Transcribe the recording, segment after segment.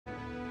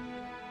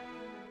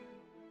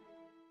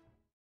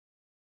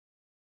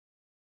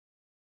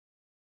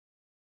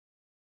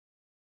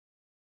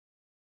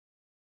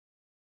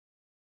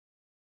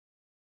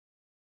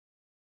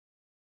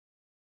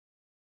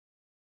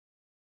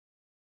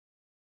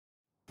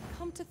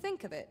Come to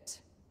think of it,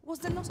 was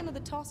there not another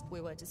task we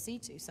were to see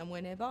to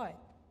somewhere nearby?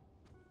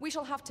 We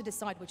shall have to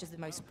decide which is the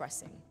most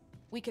pressing.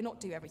 We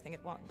cannot do everything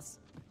at once.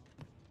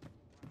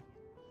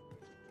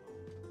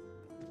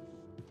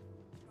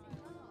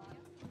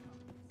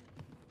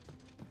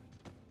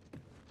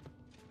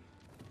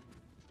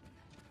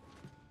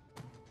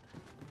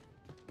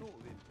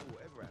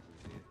 Whatever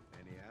happens here,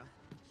 anyhow.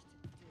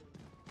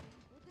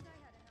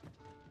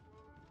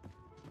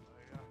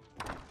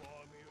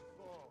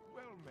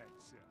 Well met,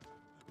 sir.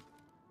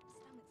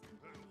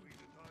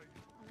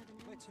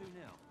 Where to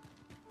now?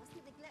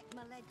 Mustn't neglect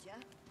my ledger.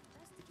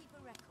 Best to keep a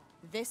record.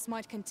 This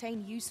might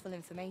contain useful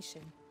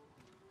information.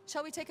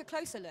 Shall we take a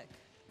closer look?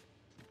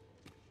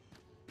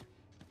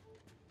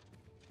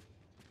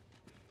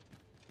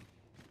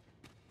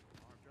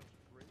 I'm just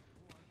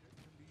grateful I get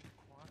to lead a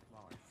quiet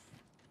life.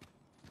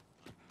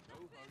 No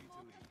hurry to leave.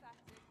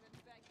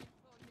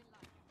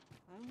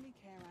 Only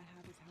care I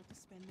have is how to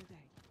spend the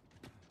day.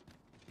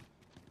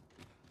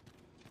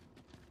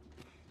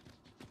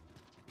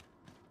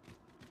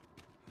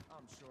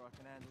 I'm sure I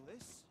can handle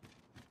this.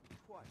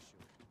 Quite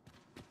sure.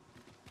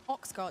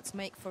 Ox carts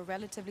make for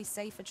relatively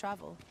safer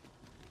travel.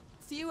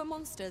 Fewer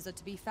monsters are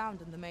to be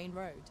found on the main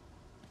road,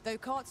 though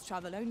carts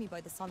travel only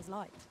by the sun's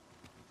light.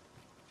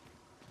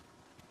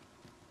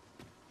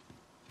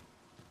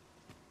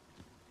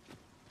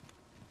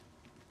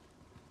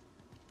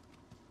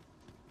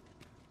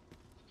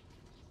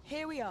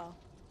 Here we are.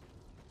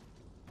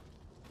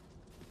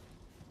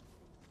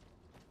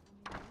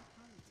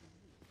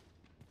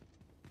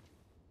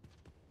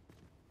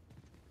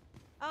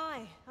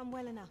 Aye, I'm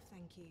well enough,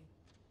 thank you.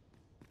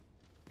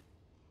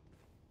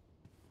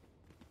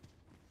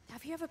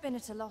 Have you ever been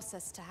at a loss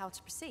as to how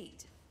to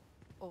proceed?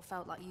 Or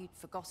felt like you'd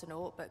forgotten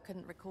aught but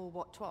couldn't recall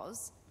what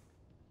 'twas?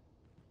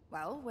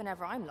 Well,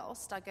 whenever I'm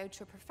lost, I go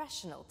to a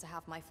professional to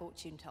have my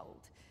fortune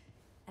told.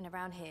 And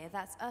around here,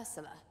 that's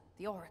Ursula,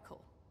 the Oracle.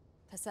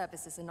 Her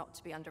services are not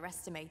to be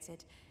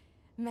underestimated.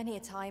 Many a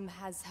time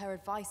has her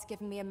advice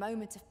given me a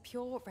moment of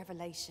pure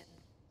revelation.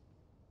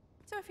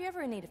 So if you're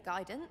ever in need of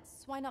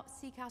guidance, why not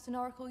seek out an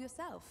oracle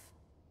yourself?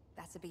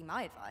 That'd be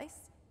my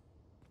advice.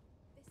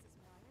 This is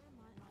where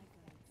might I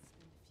go to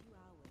spend a few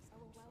hours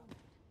overwhelmed.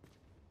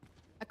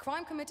 A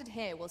crime committed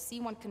here will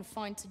see one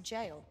confined to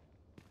jail.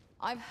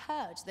 I've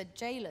heard that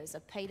jailers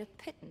are paid a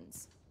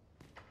pittance,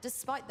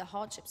 despite the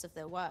hardships of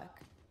their work.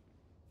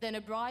 Then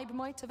a bribe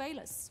might avail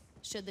us,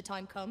 should the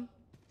time come.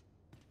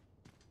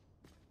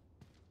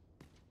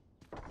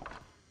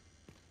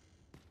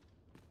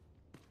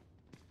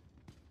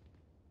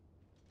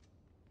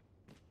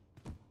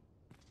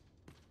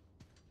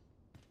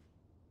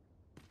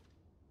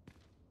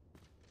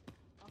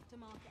 Off to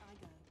market I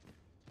go.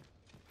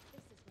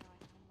 This is where I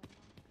come when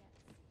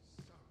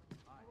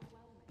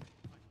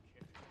life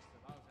gets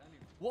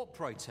overwhelming. What,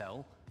 pray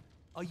tell,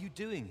 are you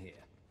doing here?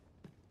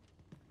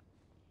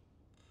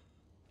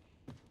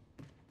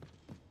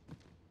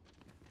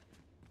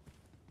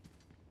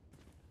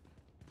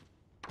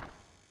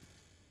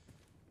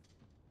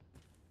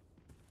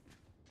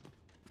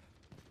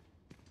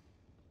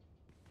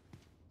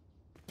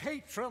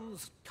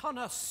 Patrons,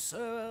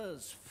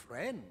 connoisseurs,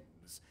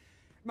 friends,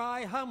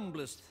 my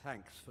humblest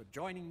thanks for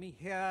joining me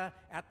here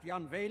at the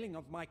unveiling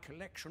of my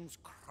collection's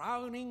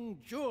crowning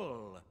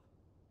jewel.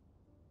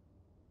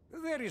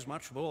 There is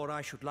much more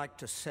I should like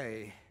to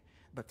say,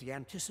 but the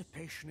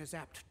anticipation is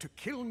apt to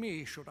kill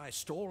me should I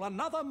stall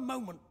another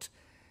moment.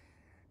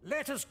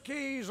 Let us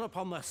gaze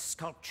upon the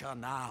sculpture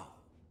now.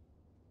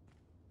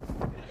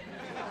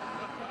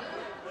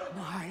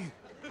 My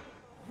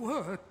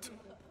word!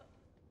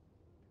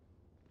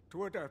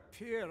 'Twould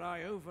appear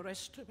I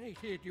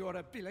overestimated your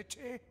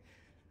ability.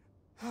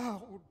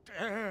 How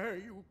dare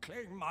you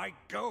claim my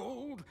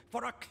gold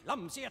for a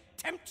clumsy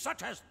attempt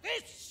such as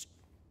this?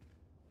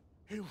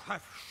 You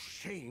have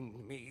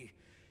shamed me,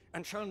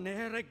 and shall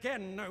ne'er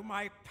again know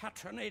my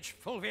patronage,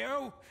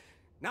 Fulvio.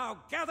 Now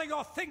gather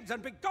your things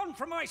and be gone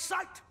from my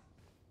sight!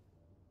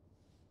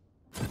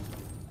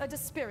 A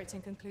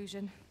dispiriting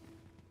conclusion.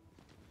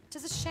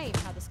 'Tis a shame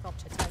how the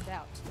sculpture turned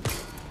out.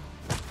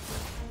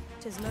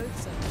 'Tis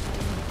loathsome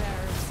being the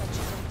bearer of such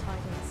ill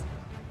tidings.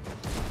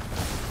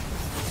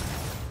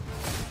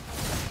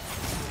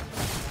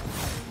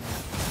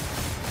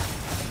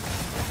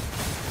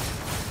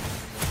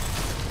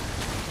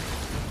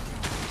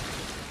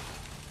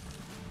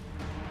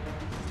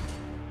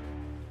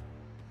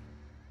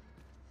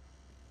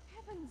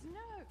 Heavens,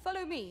 no!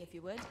 Follow me, if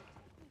you would.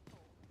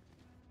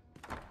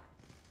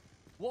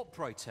 What,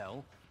 pray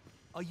tell,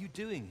 are you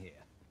doing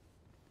here?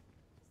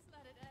 Just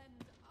let it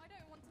end. I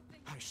don't want to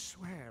think. I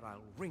swear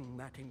I'll wring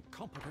that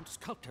incompetent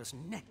sculptor's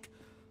neck.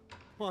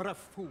 What a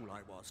fool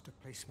I was to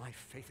place my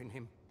faith in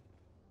him.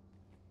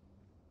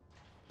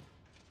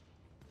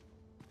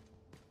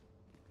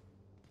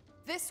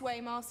 This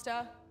way,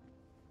 master.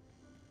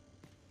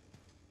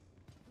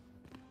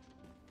 This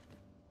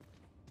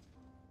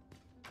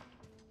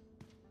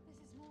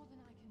is more than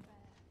I can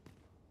bear.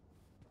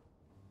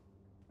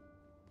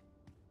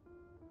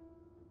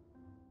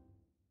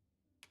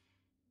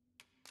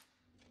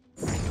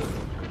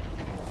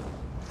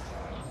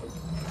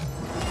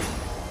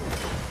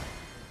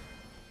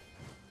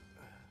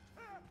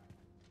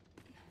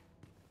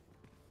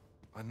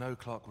 I know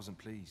Clark wasn't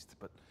pleased,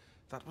 but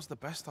that was the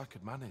best I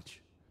could manage.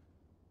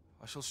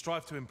 I shall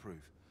strive to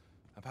improve,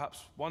 and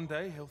perhaps one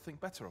day he'll think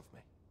better of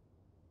me.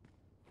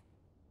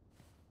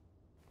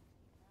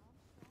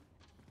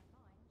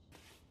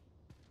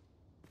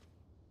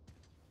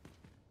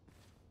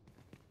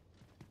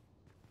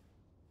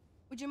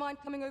 Would you mind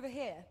coming over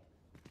here?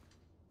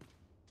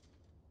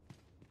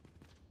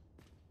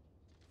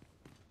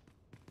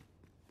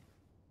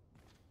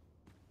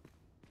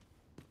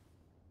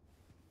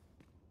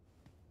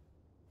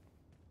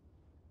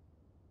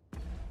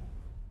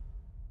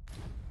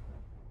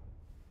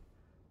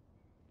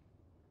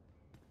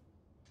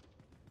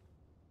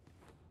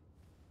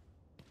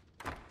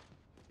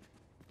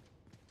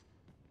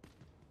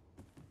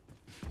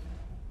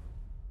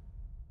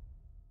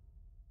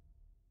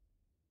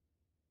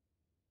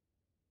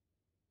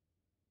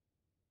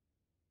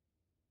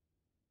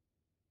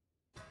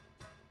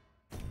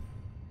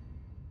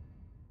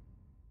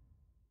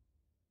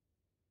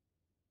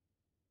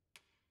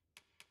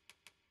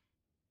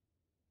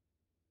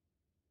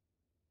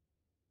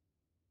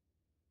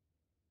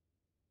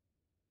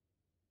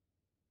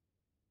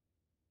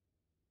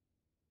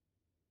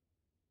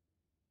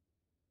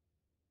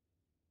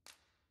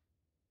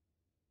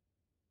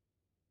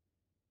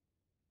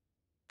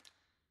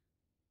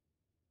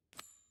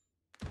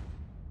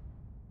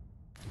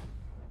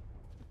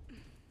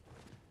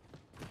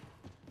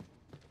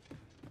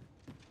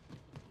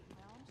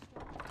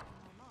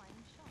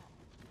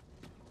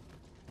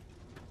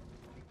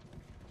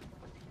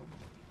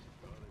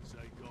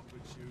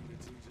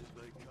 Opportunities as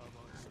they come,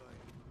 I say.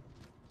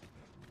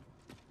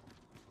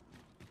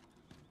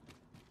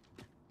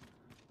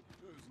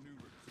 Those new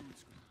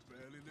recruits could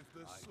barely lift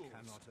their swords. I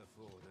cannot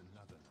afford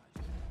another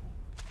night.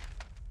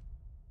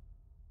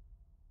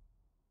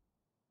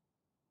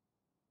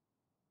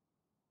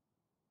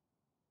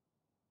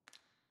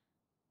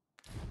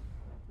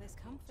 There's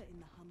comfort in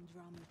the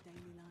humdrum of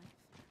daily life.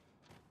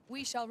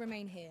 We shall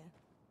remain here.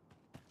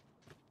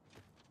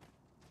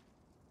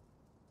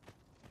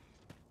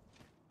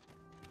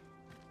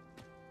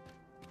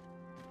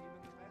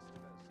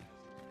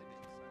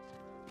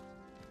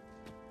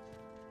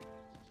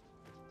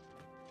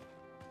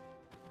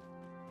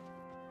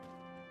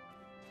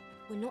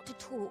 We're not to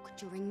talk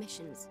during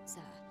missions,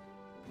 sir.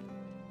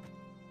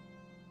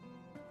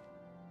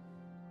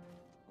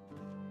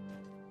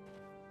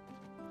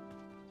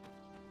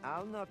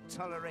 I'll not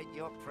tolerate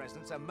your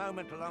presence a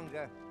moment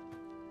longer.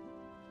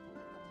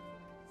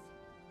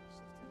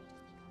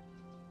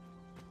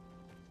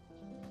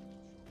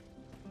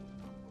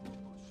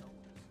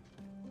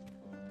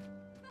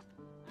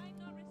 I'm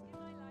not risking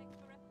my life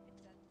for a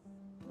pittance.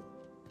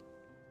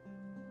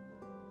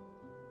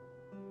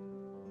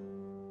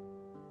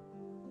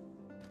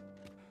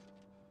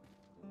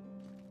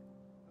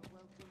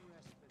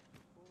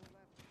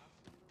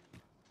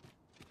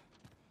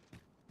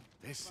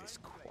 This is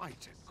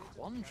quite a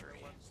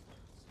quandary.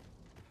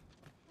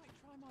 Might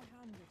try my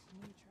hand at a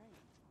new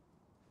trade.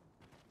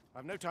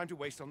 I've no time to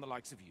waste on the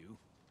likes of you.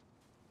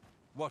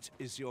 What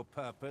is your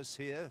purpose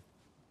here?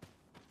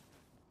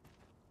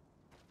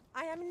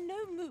 I am in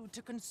no mood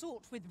to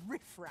consort with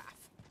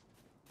riffraff.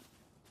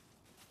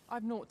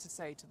 I've naught to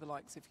say to the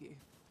likes of you.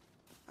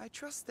 I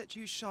trust that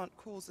you shan't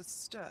cause a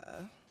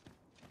stir.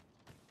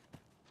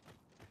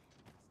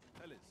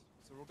 Ellis,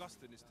 Sir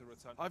Augustine is to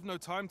return. I've no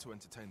time to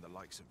entertain the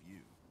likes of you.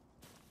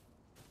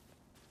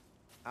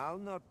 I'll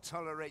not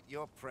tolerate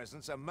your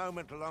presence a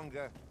moment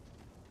longer.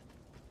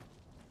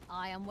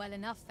 I am well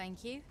enough,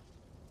 thank you.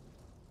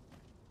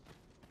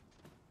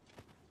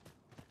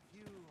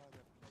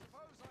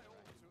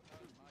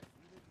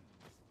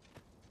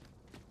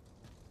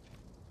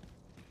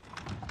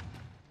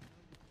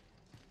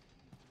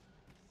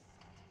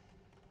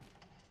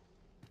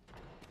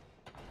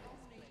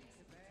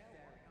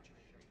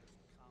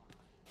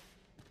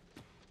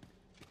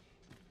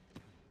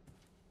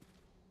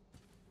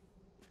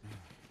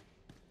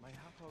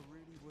 Mayhap I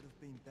really would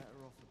have been better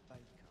off a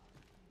baker.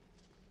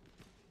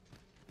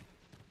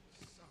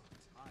 So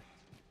tight.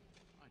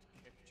 I'd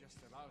kip just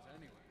about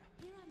anywhere.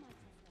 Here I might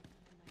reflect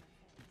on my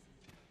affairs in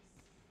peace.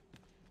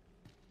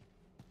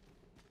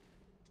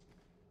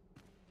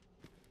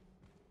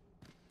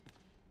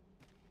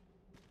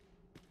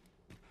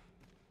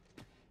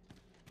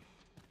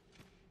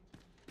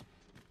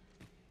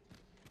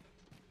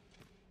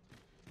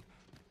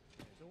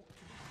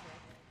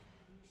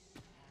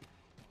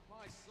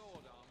 My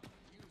sword arm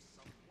could use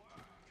some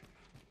work.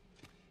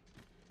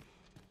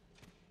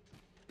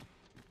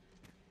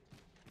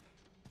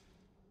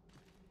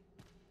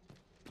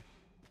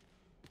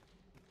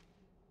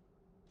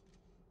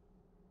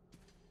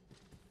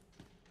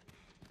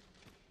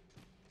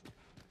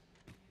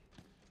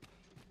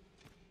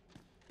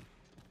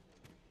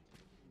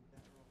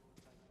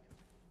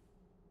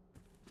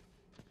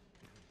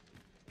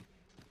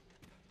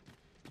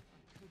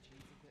 I could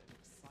use a bit of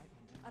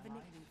excitement in I've a my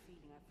life. niggling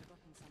feeling I've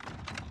forgotten something.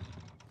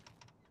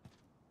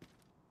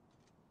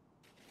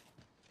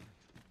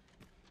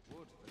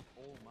 Would that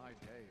all my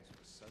days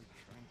were so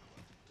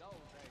tranquil. Dull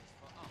days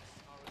for us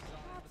are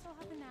assigned. Perhaps I'll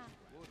have a nap.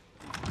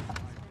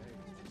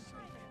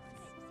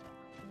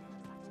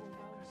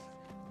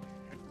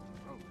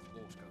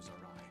 Horse goes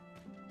awry.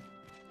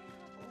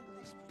 All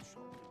this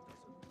patrolling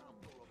does a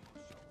number on my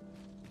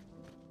shoulders.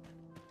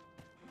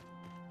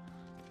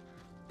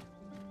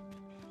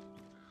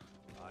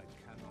 I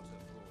cannot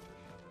afford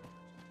another.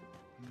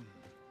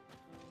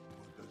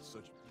 Would that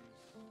such...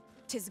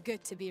 'Tis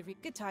good to be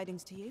good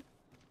tidings to you.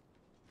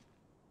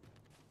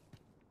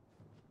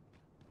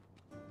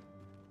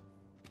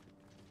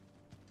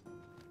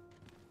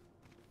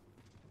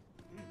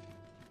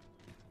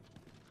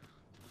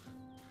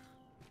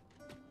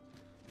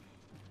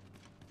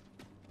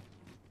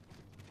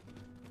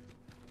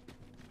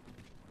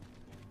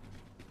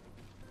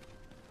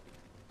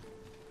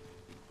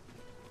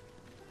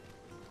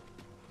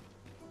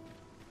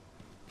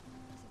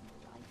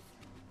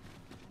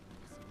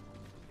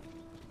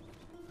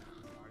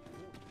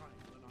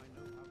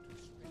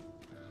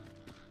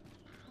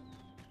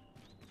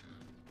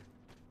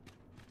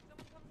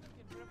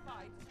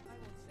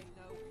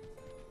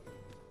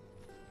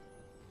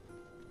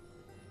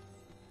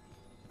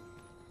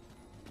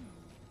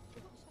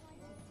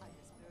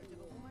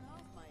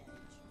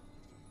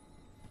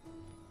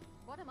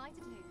 What am I to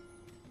do?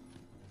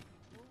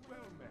 Well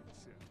met,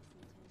 sir.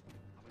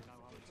 I know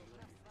how to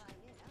live.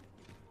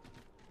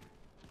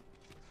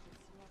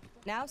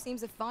 Now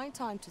seems a fine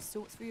time to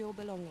sort through your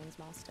belongings,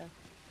 Master.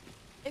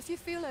 If you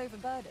feel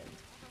overburdened,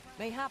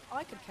 mayhap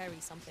I could carry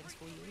some things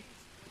for you.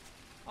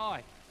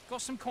 Aye,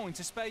 got some coin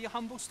to spare your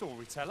humble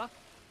storyteller?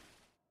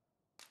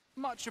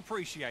 Much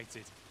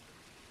appreciated.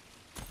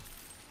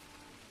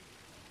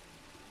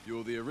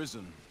 You're the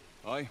Arisen,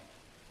 aye?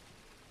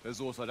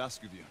 There's aught I'd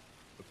ask of you.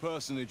 A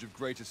personage of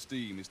great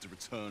esteem is to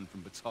return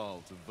from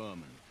Batal to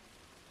Vermin.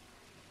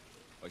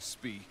 I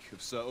speak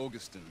of Sir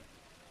Augustin.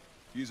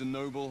 He is a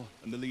noble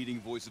and the leading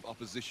voice of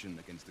opposition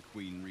against the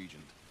Queen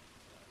Regent.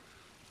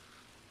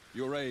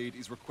 Your aid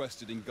is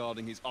requested in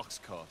guarding his ox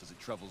cart as it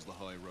travels the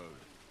high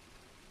road.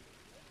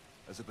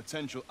 As a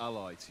potential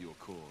ally to your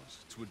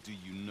cause, 'twould do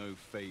you no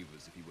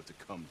favors if he were to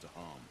come to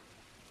harm.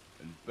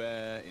 And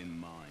bear in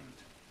mind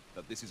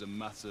that this is a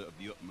matter of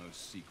the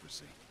utmost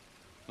secrecy.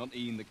 Not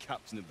even the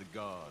captain of the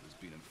guard has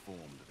been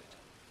informed of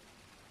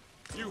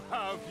it. You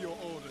have your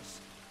orders.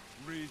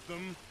 Read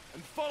them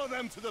and follow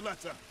them to the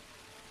letter.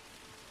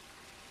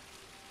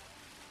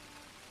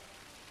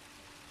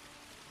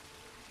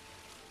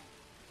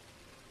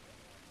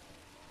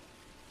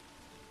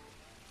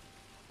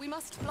 We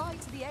must fly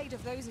to the aid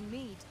of those in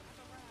need.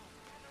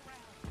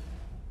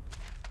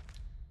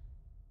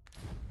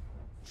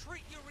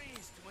 Treat your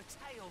ears to a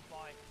tale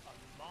by a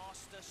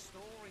master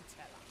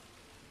storyteller.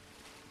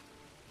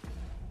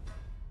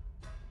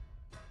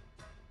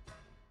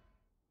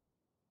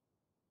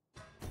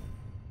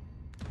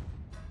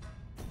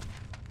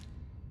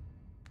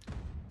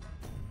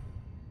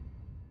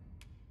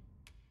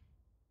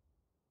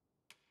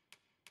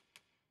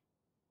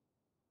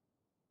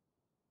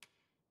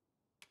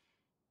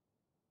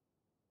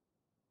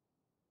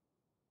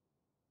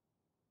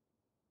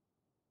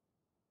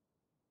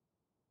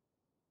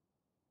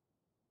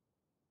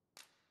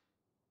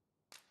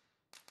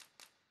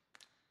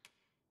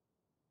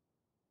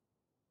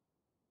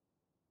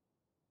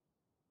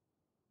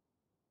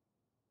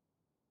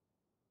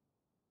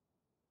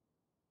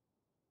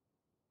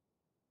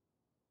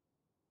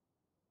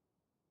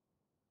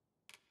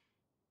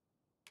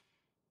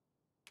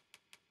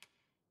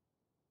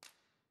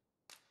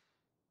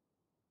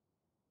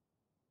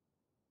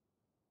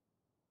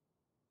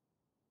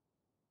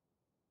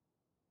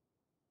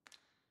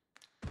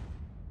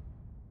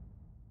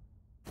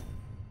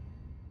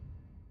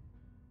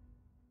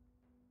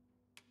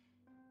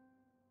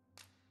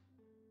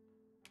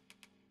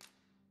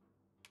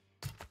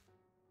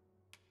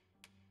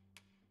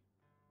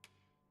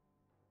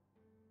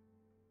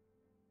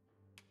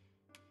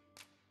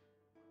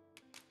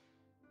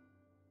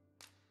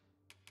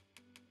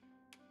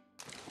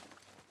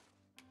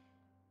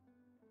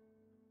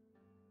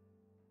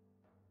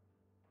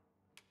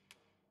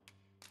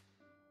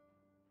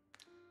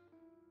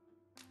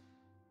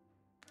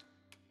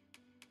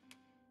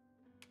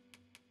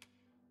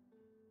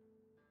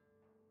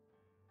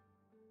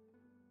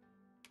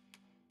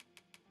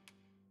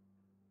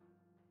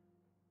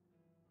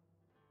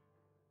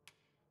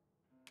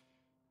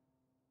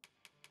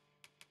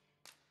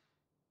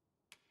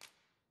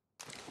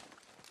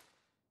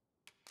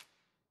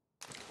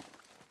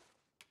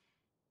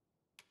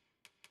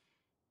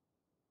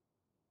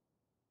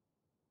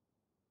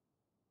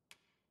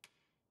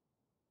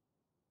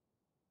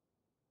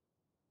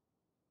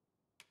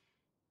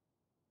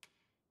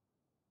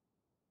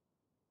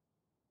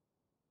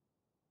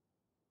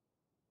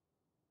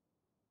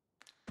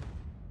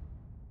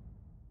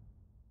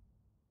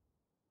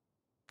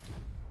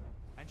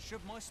 And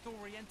should my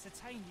story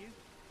entertain you,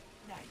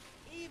 nay,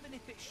 even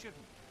if it shouldn't,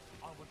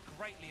 I would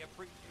greatly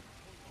appreciate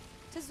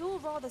it. 'Tis all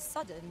rather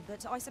sudden,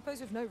 but I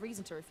suppose we've no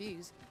reason to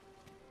refuse.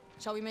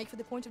 Shall we make for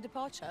the point of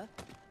departure?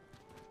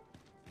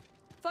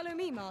 Follow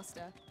me,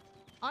 Master.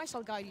 I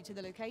shall guide you to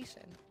the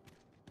location.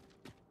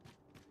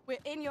 We're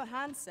in your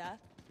hands, sir.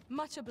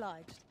 Much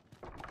obliged.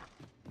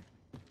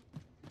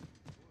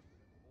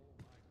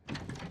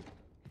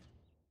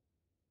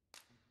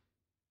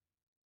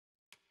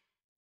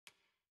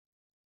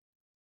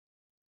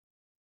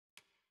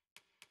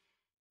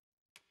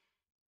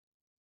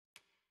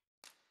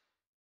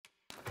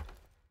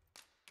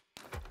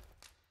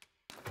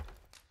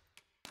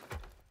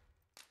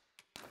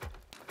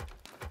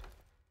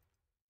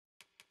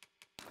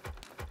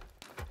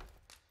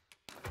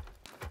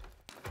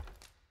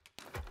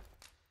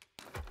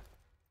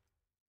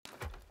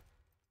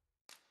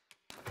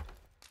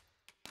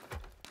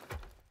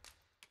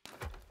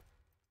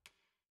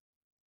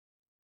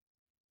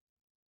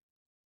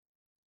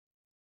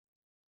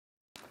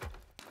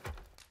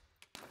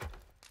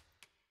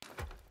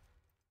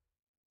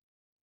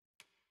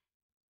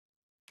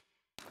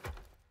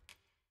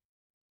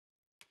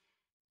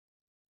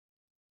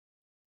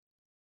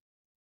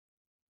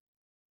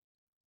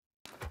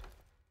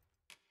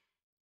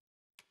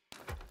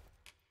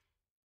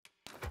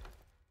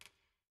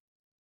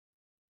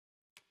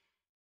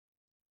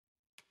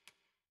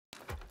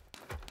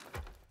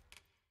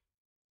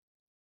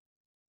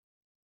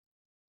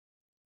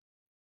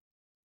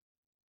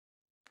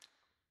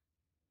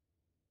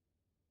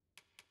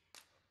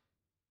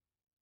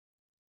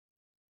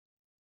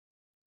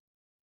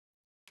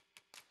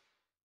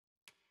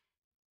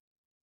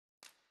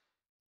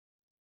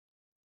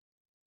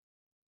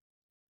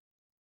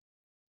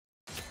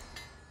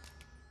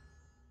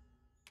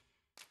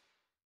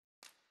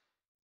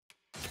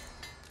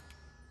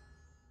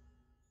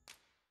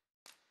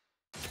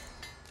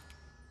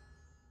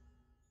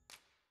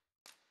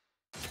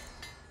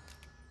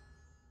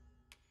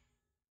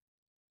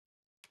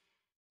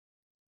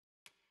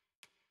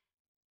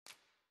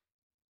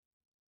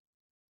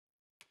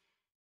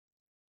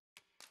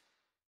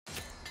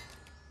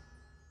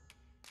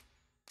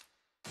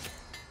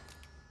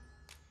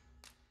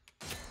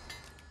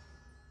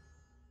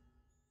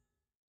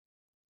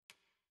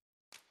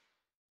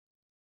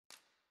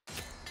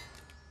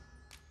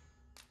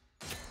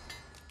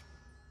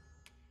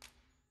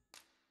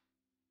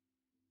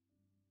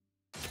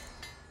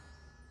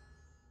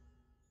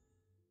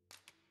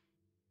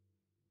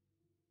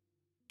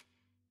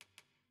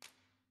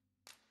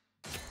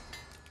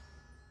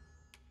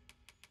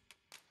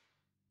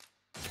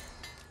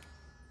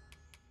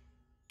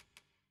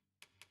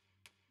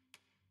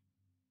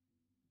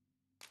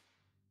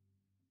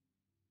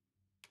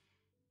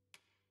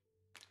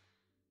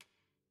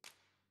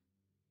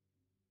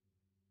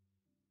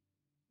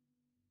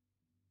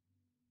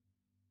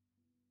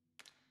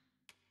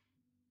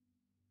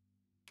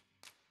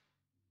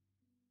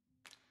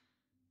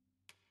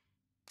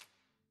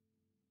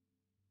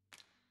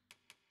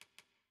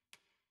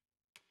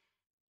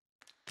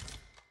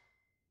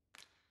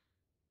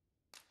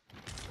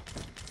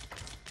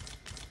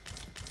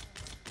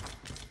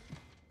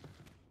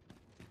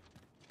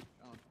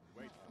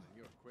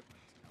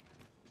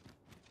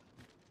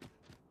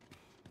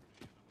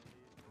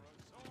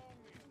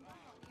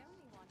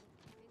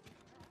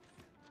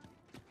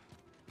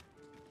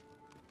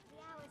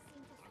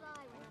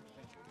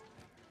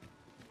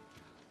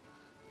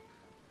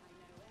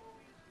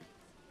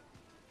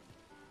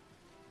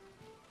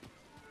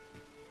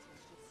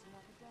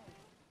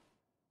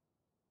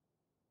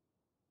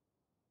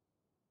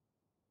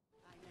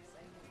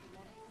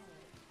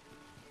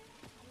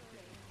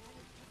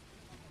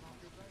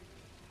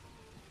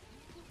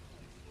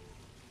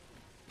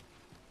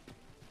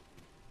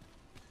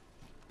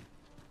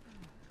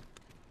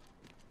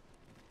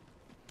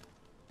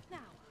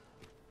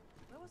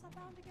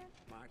 Bound again?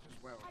 Might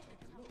as well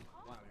take a look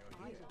while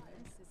you're here.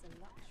 Idleness is a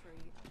luxury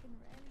I can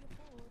rarely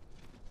afford.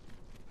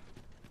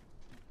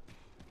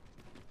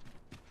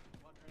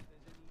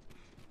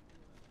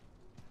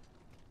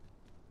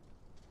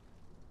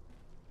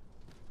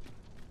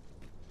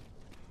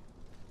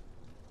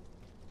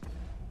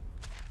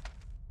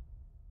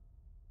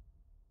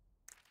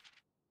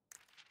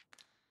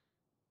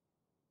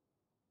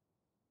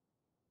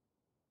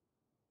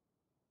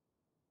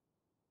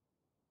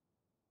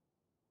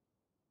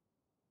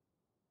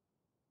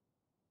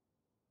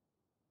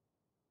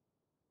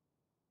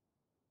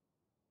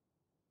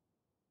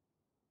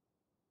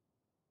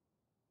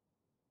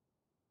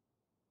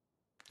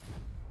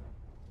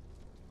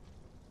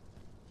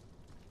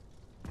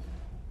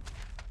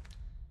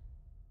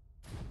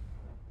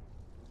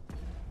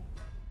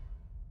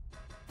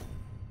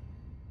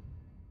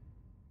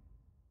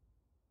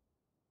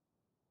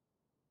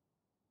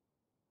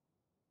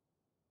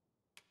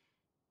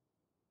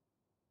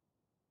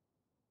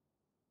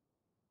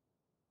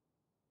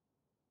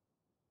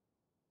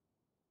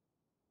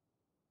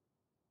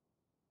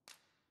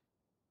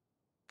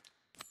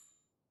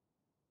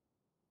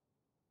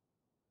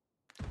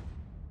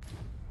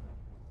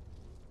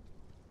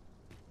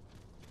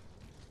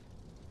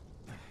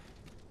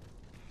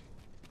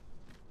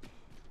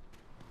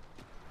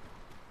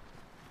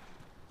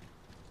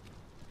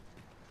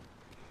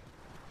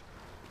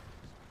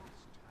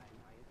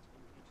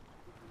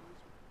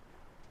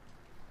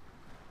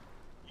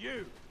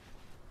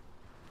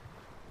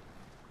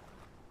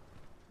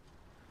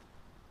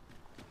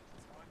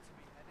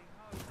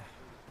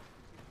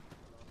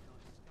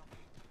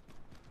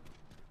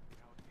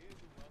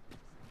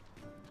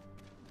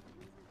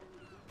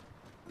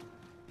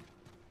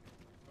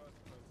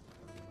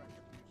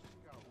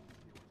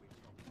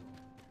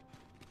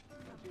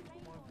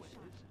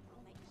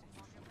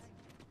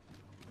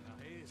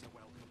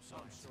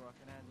 sure I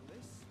can handle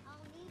this.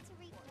 I'll need to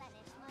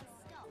replenish my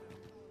stock.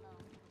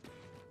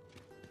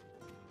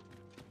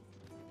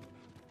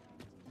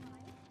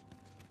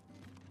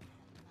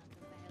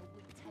 Mothervale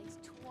would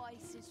taste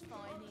twice as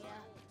fine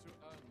here.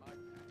 I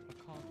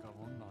can't go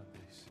on like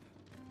this.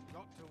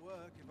 Got to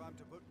work if I'm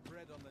to put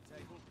bread on the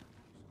table.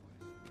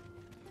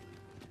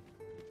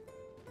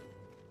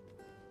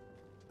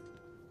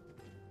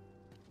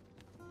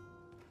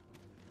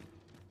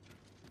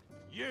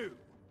 You!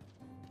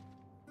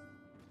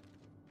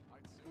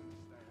 I'd sooner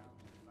stay out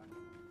of the back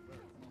of the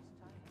bird.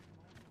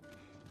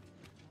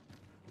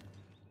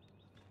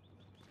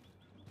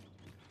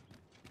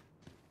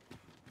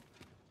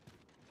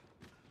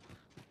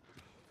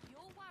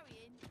 You're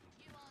worrying,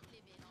 you aren't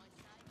living, I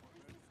say.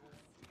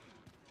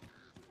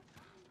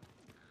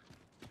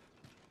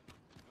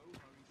 No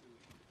hurry to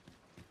leave.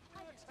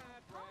 A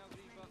tad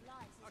rowdy, but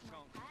I can't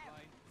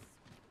complain.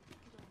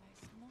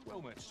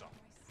 Well met, son.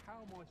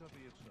 How might I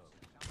be of service?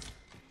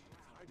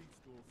 Tidy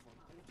storefront,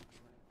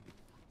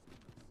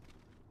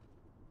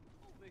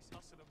 All this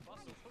hustle and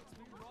bustle puts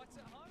me right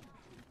at home.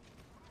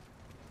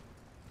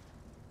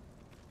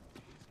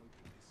 Here's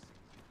hoping this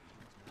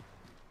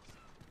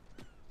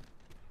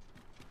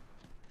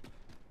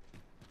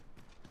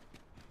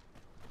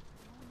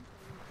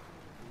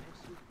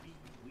Blessed be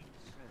we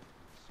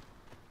servants.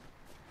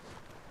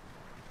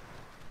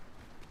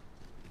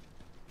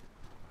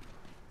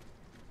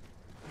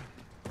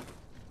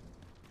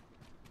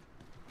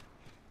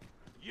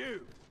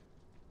 You!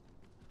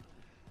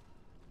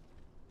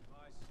 If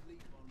I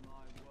sleep on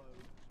my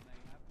woes,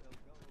 mayhap they'll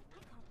go away.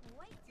 I can't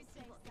wait to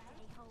see what the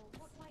day holds.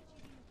 What might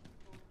you be looking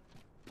for?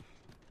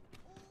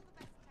 All the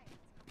best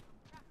tales come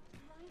from craft.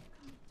 Life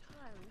can be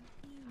tiring,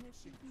 even if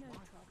you've no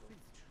trouble.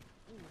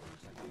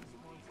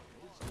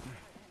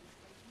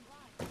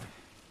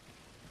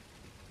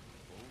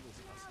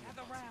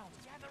 Gather round,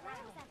 gather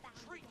round.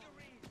 Treat your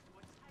ears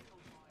to a tale,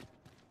 mine.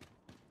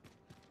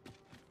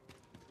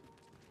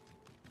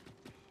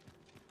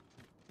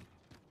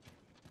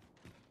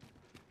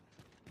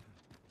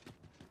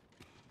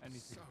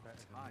 Anything So better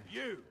than tired. this.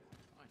 You!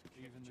 I'd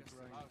Even the just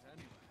grave. about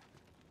anywhere.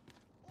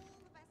 All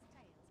the best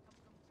tales come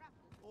from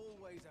travelers.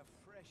 Always a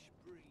fresh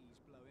breeze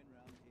blowing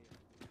round here.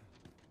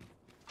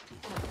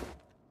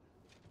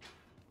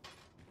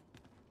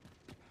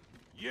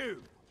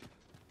 You!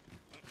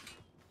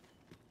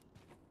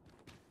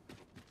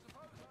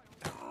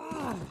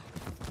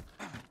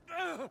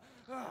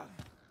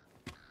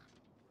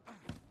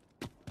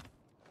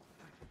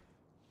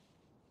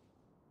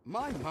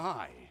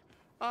 My,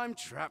 I'm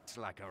trapped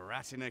like a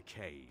rat in a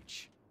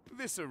cage.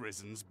 This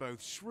Arisen's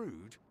both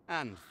shrewd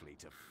and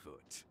fleet of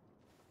foot.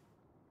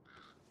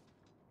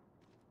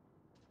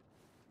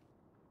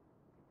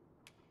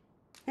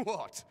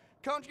 What?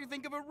 Can't you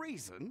think of a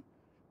reason?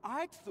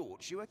 I'd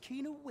thought you were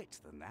keener wit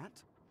than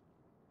that.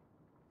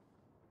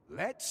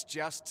 Let's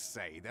just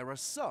say there are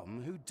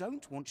some who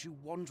don't want you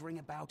wandering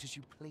about as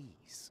you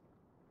please.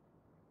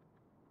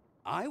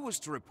 I was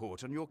to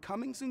report on your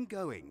comings and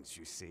goings,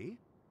 you see.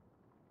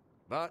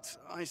 But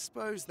I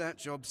suppose that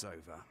job's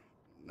over.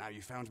 Now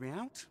you found me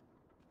out?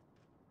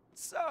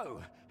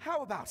 So,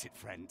 how about it,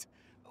 friend?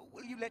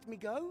 Will you let me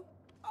go?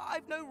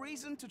 I've no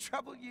reason to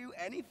trouble you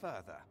any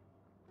further.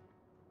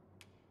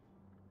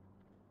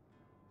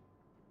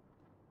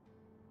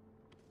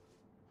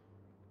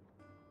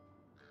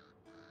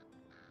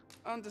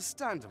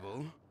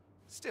 Understandable.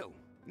 Still,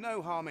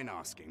 no harm in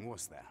asking,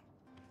 was there?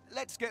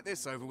 Let's get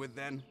this over with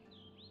then.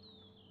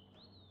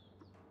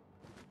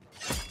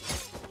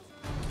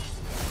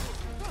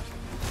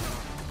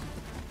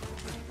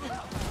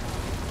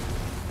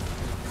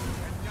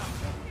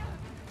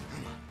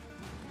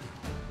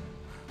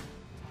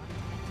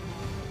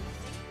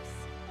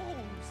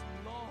 All's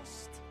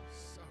lost.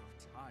 So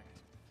tired.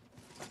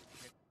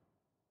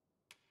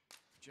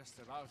 Just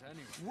about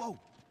anywhere. Whoa!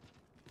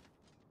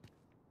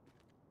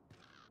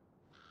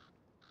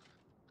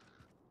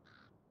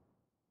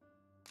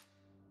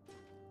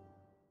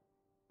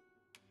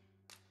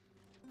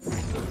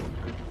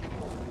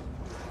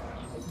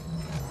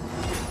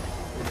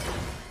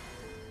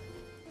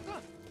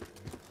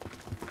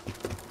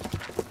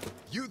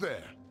 You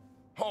there!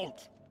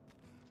 Halt!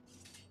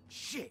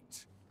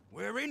 Shit!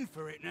 We're in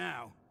for it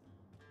now.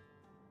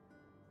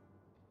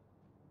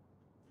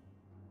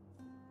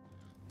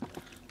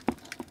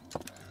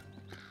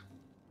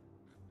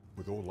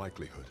 With all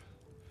likelihood,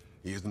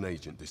 he is an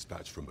agent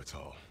dispatched from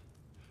Batal.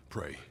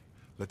 Pray,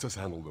 let us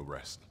handle the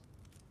rest.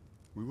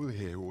 We will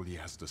hear all he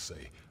has to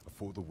say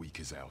before the week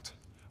is out.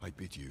 I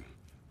bid you,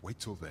 wait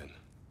till then.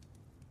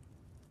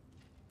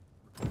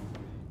 Report to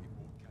me if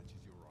aught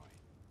catches your eye.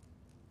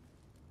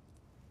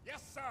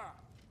 Yes, sir!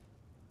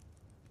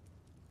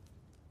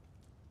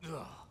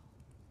 Ugh.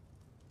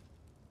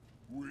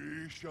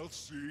 We shall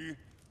see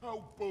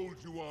how bold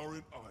you are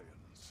in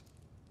irons.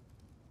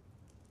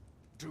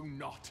 Do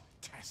not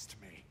test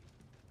me.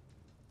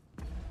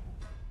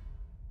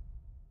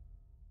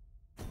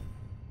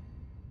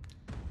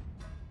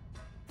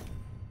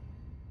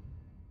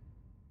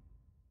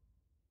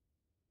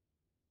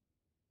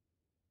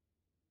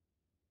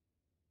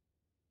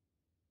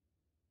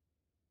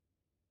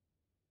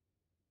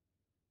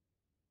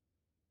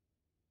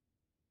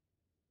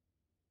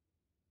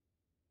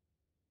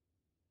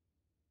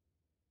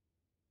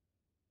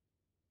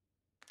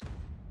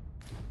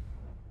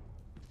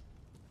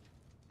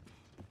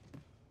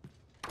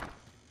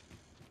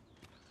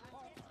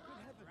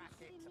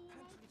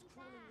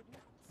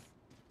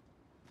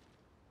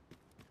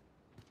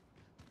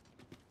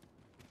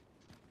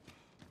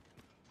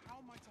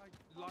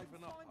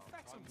 liven up Fine our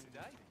fettle time.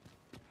 today.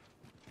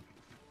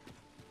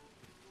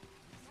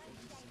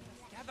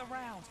 Gather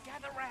round,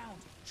 gather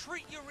round.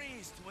 Treat your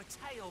ears to a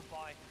tale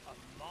by a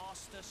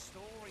master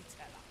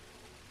storyteller.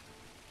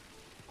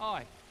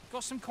 Aye,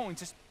 got some coin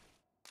to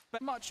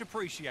but much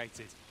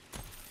appreciated.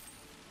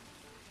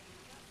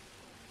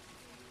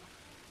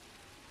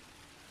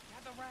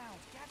 Gather round,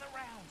 gather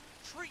round.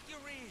 Treat your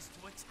ears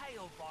to a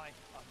tale by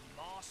a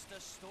master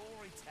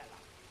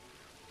storyteller.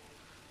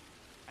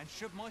 And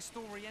should my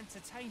story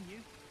entertain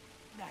you,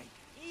 nay,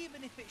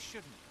 even if it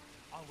shouldn't,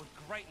 I would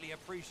greatly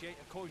appreciate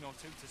a coin or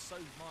two to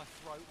soothe my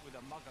throat with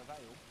a mug of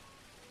ale.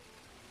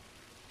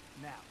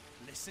 Now,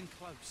 listen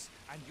close,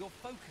 and your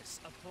focus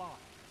apply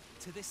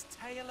to this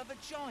tale of a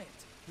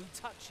giant who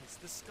touches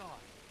the sky.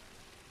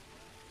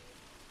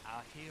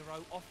 Our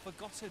hero, oft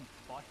forgotten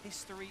by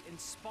history in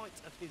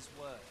spite of his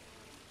worth,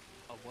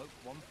 awoke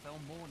one fell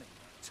morning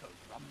to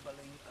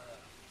rumbling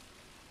earth.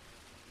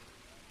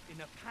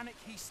 In a panic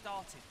he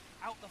started,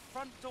 out the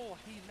front door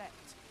he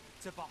leapt,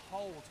 to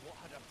behold what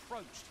had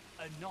approached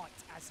a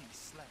night as he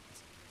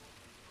slept.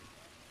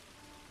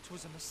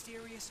 'Twas a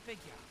mysterious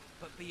figure,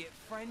 but be it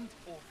friend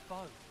or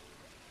foe,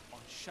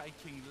 on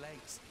shaking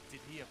legs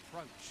did he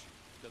approach,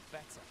 the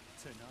better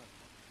to know.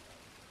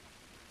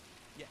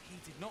 Yet he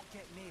did not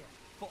get near,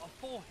 for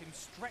afore him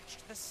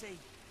stretched the sea.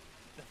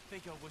 The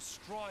figure was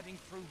striding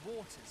through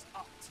waters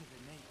up to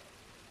the knee.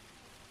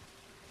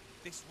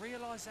 This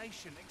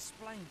realization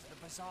explained the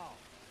bizarre.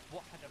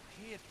 What had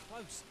appeared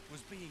close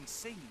was being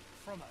seen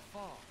from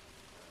afar.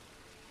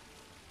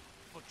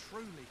 For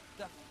truly,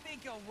 the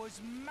figure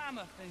was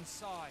mammoth in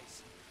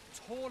size,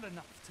 tall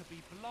enough to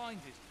be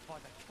blinded by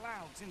the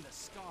clouds in the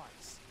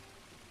skies.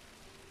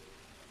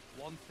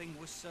 One thing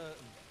was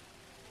certain,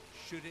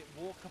 should it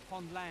walk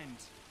upon land,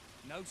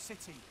 no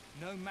city,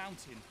 no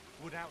mountain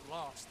would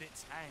outlast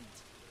its hand.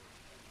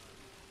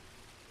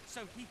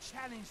 So he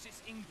challenged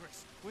its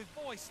ingress with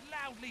voice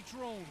loudly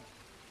drawn,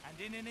 and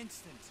in an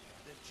instant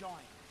the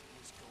giant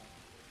was gone.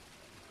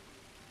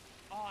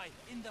 Aye,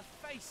 in the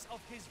face of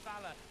his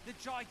valour, the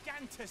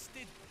gigantus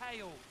did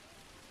pale.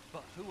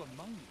 But who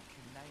among you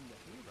can name the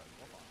hero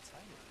of our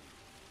tale?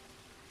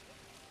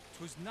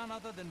 'Twas none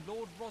other than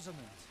Lord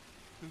Rosamond,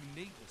 who,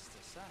 needless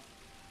to say,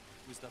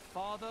 was the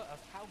father of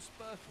House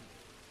Berkeley,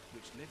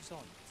 which lives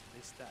on to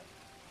this day.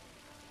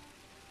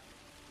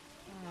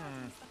 It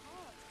gladdens the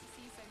heart to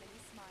see so many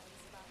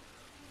smiles about.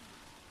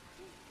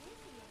 Who is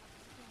he?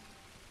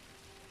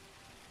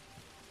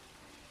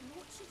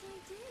 What should I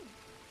do?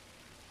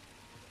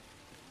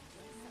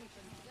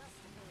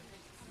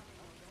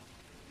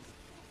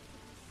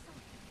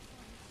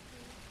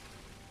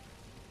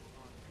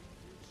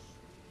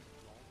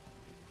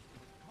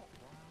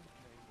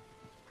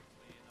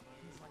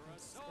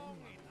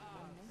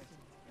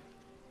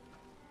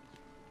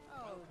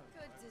 Oh,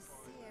 good to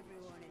see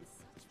everyone in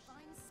such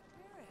fine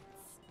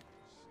spirits.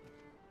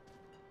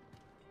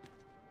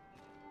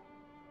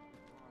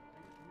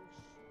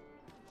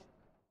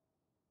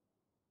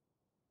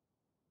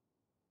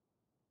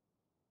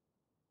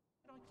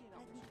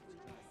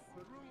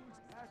 The room's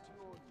at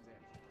your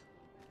neck.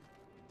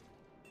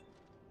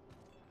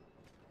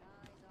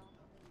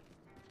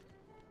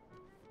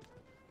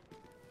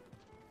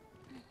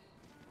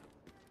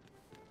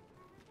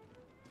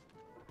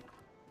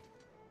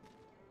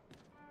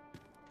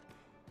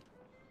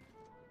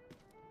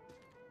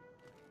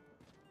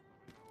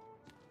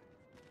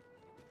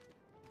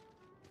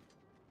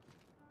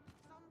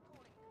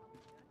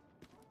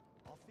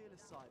 I'll feel a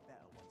sight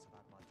better once I've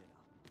had my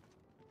dinner.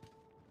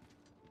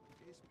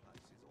 This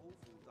place is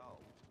awful dull.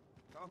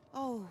 Come.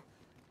 Oh,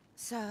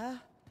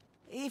 sir,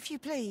 if you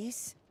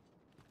please.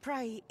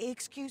 Pray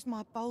excuse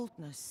my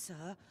boldness,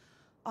 sir.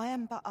 I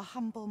am but a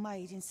humble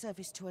maid in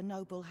service to a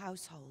noble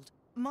household.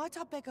 Might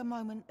I beg a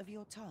moment of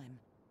your time?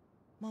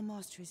 My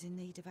master is in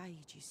need of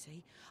aid, you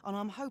see, and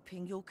I'm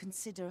hoping you'll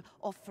consider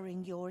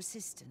offering your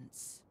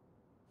assistance.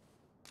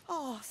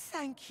 Oh,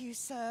 thank you,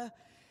 sir.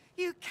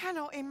 You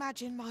cannot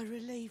imagine my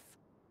relief.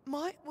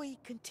 Might we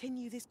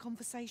continue this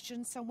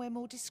conversation somewhere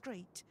more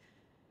discreet?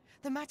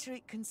 The matter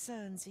it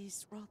concerns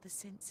is rather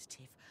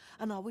sensitive,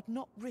 and I would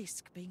not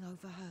risk being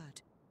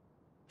overheard.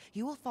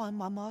 You will find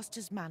my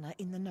master's manor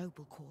in the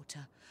noble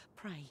quarter.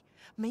 Pray,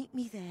 meet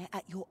me there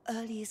at your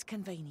earliest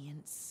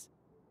convenience.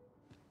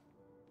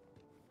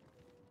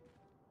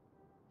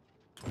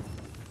 Wonder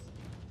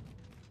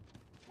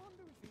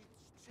if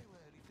it's too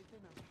early for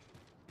dinner.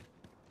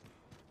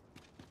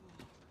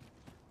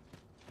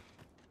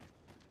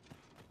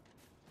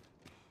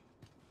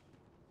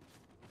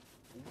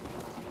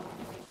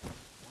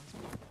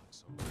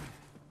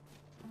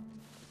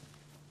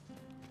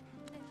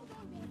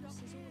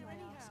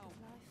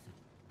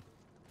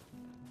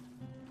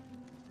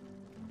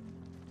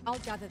 I'll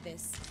gather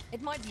this.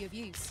 It might be of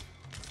use.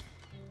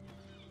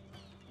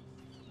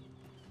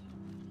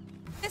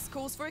 This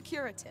calls for a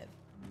curative.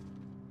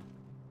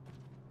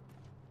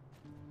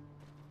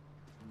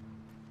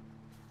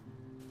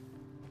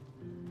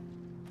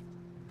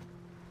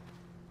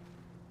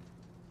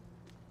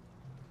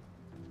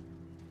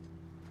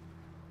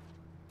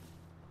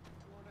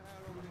 Wonder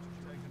how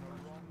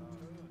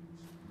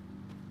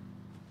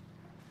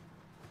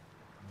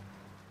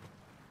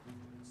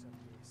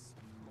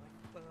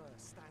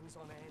stands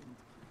on end.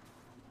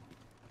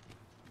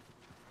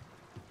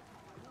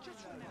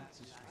 Just remember,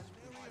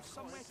 an area of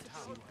somewhere to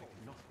go.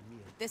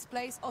 This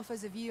place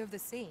offers a view of the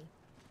sea.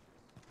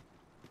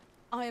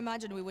 I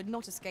imagine we would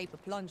not escape a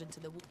plunge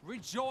into the...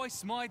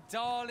 Rejoice, my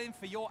darling,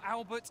 for your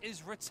Albert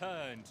is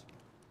returned.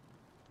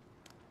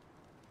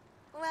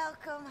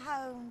 Welcome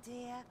home,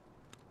 dear.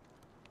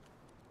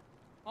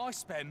 I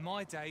spend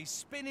my days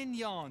spinning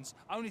yarns,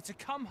 only to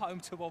come home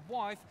to a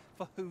wife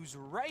for whose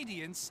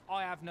radiance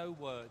I have no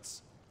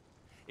words.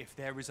 If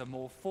there is a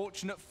more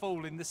fortunate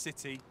fool in the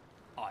city,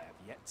 I have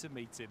yet to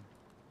meet him.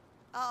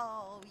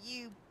 Oh,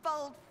 you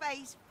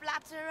bold-faced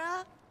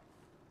flatterer.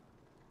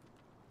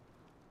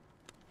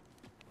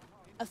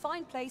 A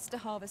fine place to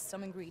harvest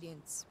some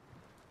ingredients.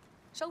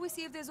 Shall we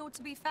see if there's aught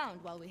to be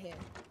found while we're here?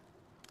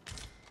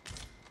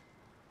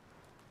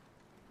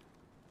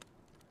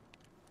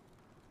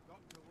 Got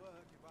to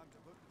work if I'm to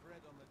put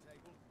bread on the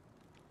table.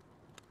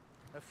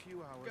 A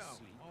few hours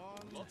sleep.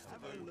 Lots to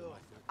have do. a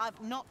look.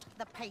 I've not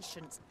the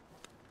patience.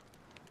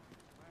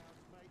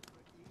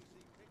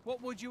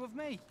 What would you of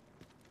me?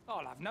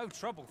 I'll have no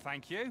trouble,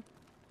 thank you.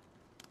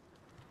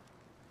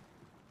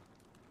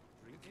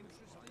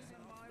 Interested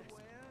in my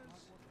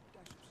wares?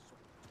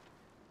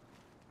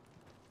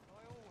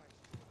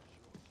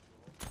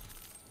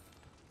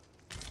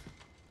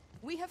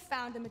 We have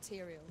found a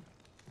material.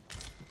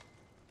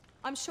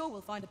 I'm sure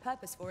we'll find a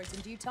purpose for it in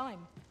due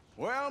time.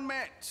 Well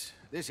met.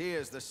 This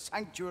here's the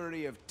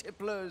sanctuary of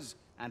tipplers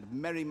and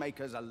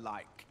merrymakers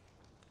alike.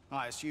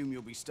 I assume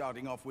you'll be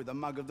starting off with a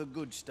mug of the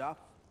good stuff.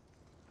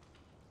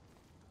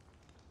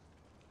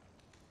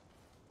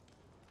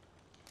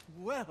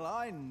 Well,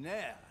 I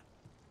ne'er.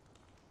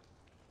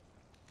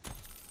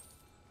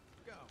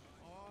 Go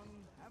on,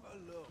 have a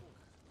look.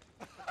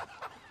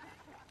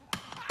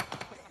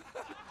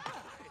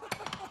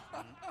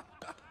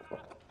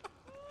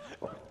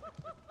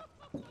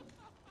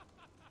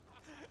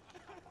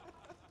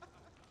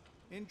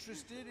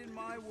 Interested in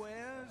my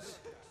wares?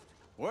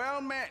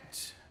 Well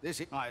met.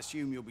 I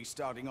assume you'll be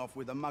starting off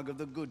with a mug of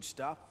the good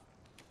stuff.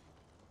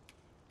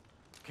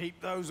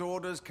 Keep those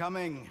orders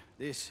coming.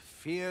 This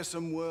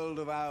fearsome world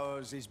of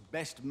ours is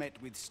best met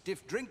with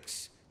stiff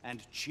drinks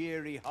and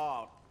cheery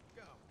heart.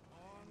 Go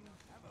on,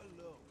 have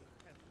a look.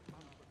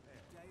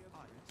 Day of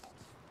rest.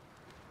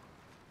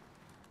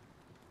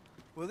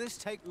 Will this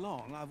take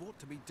long? I've ought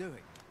to be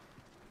doing.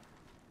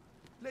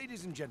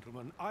 Ladies and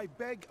gentlemen, I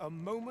beg a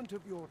moment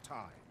of your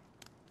time.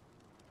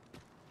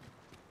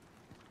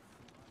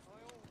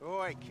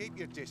 Oi, keep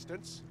your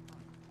distance.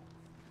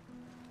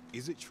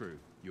 Is it true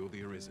you're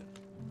the Arisen?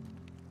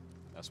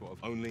 That's what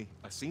only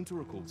I seem to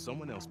recall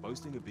someone else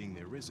boasting of being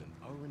the Arisen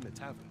over in the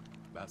tavern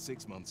about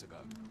 6 months ago.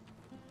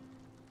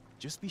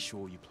 Just be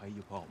sure you play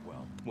your part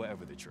well,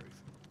 whatever the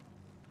truth.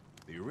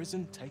 The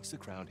Arisen takes the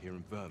crown here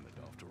in Vermont,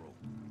 after all.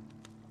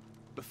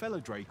 A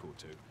fellow Drake or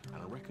two,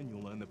 and I reckon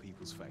you'll earn the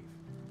people's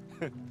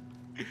faith.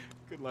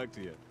 Good luck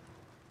to you.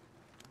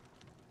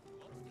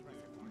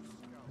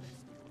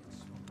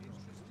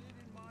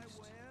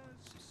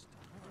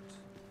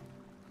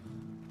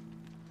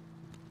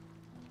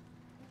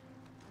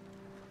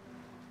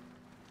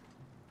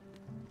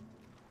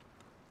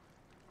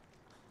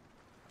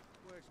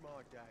 Where's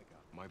my dagger?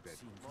 My bed.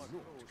 My cause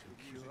can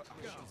use it to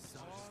Go on,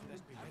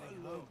 have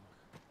a look.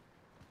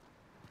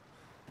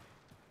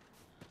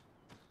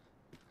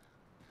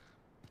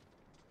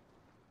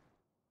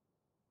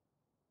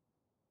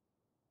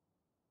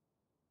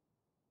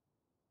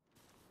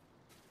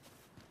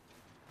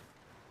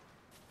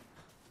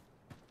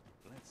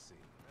 Let's see.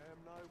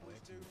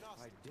 Nobles do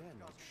nothing. I dare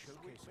not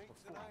showcase a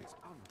performance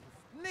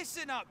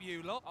Listen up,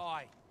 you lot.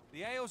 Aye,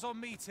 the ale's on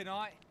me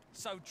tonight,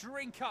 so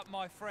drink up,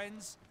 my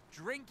friends.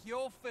 Drink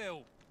your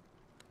fill.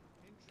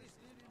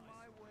 Interested in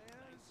my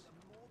wares? The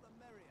more the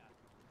merrier.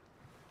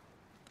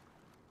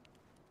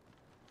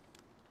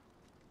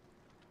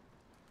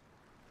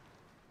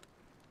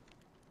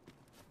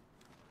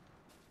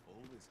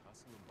 All this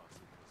hustle and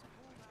bustle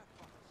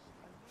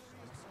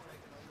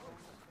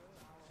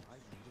I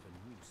needed a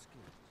new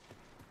skill.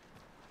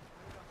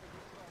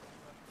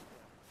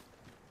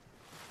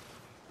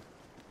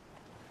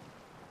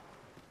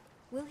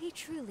 Will he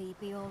truly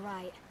be all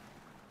right?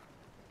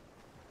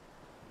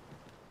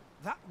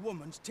 That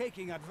woman's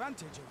taking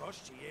advantage of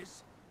us, she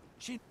is.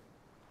 She... If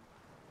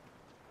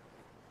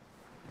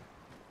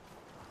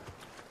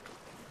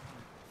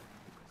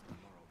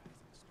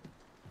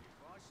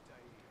I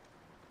stay here,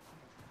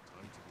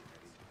 time to be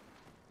ready.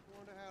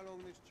 wonder how long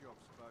this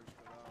job's supposed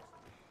to last.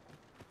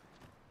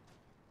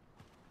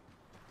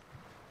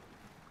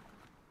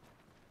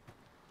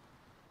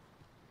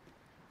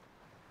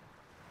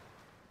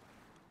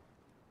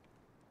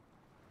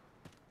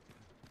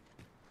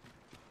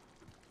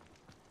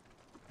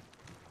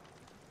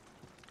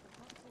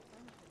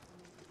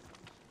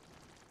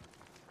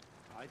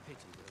 I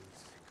pity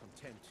those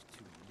content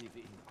to live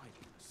in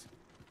idleness.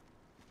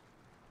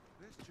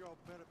 This job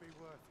better be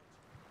worth it.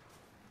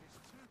 It's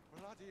too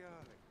bloody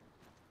early.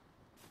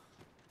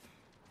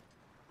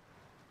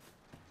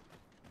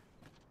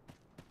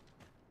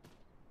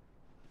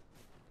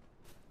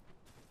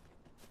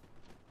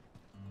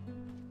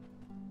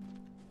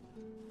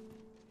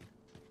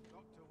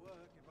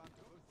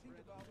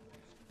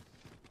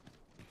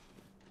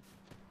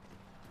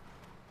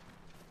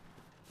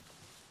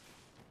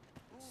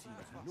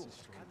 York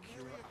can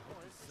cure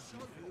our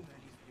disease.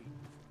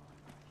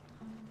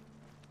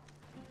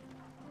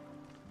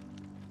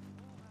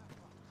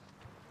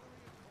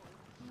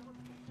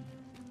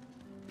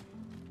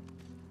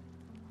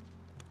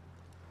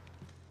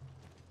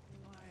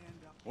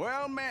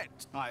 Well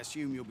met. I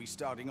assume you'll be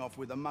starting off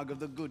with a mug of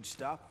the good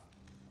stuff.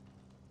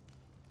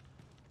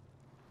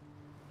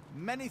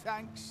 Many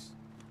thanks.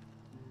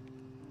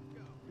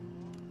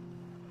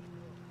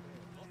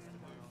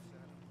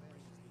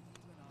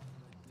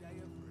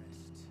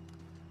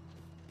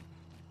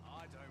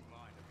 I don't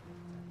mind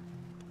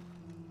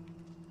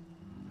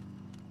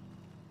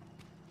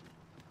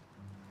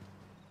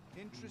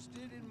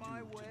Interested in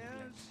my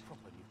wares?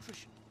 Proper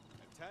nutrition.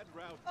 a tad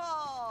rowdy.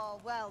 Oh,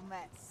 well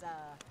met, sir.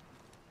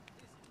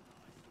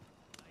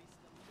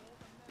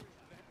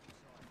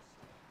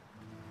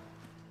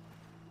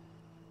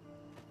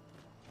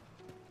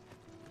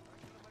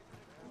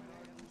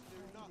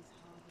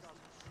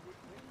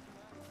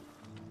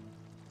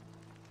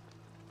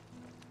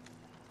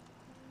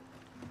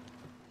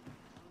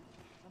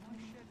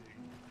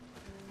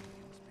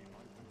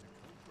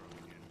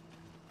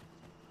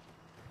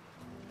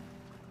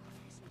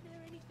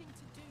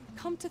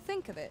 Come to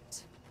think of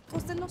it,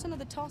 was there not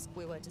another task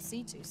we were to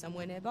see to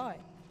somewhere nearby?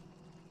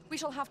 We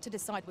shall have to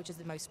decide which is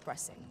the most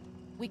pressing.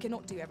 We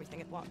cannot do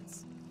everything at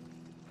once.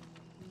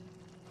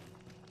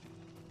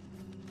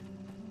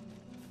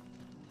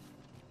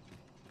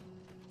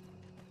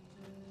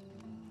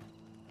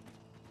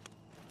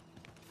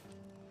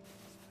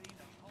 It's been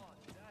a hard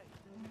day.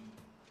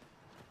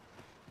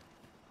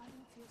 I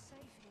don't feel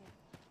safe here.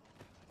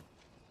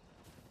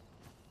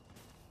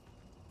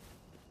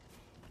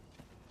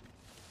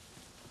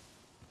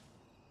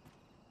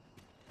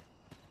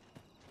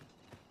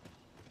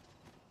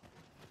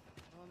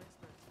 I don't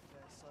expect to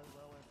fare so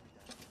well every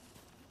day.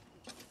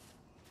 Suppose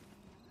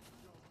I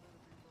ought to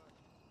earn my...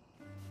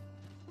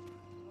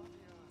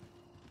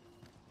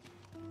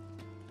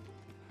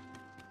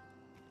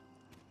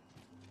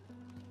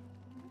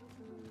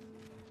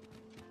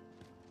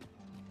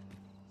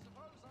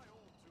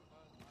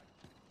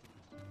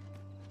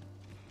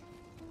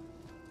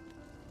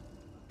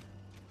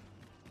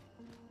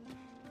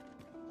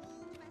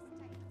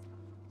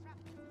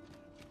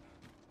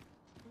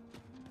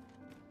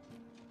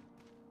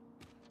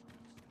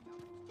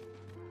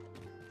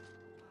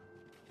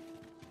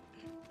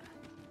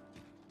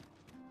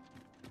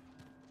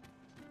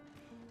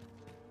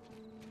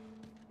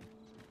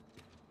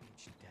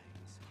 Each day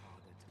is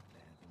harder to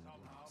bear than the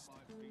last.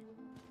 my feet...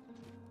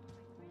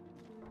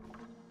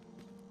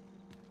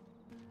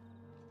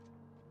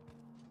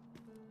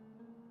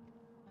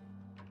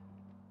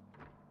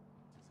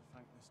 It's a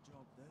thankless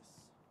job, this.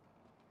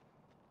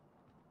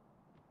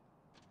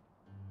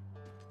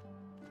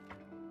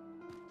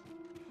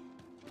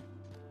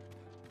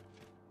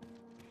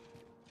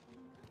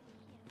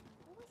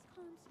 Always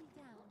calms me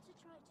down to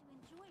try to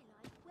enjoy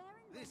life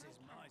wearing This is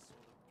my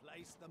sort of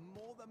place. The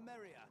more the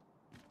merrier.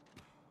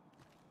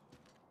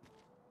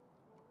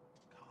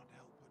 Can't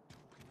help but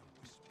talk in a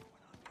whisper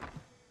when I'm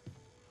here.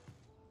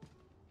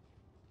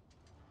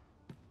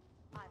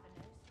 I've a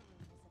nose for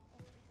rumors of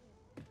everything.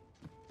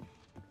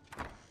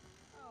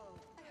 Oh,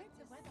 I hope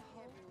the weather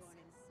holds. Everyone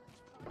in such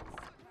fine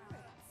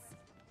spirits.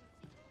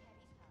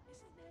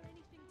 Isn't there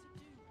anything to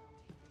do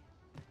round here?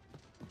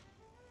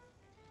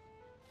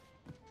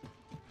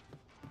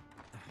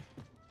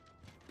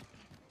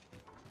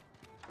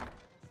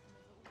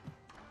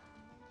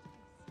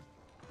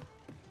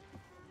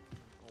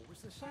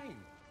 Always the same.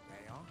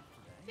 They are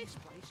today. This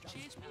place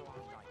Cheers, does how I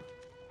people. like it.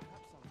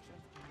 Perhaps I'll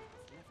just do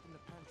what's left in the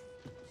pantry.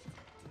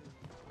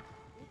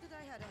 Would that I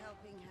had a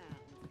helping hand.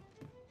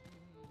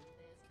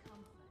 There's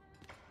comfort.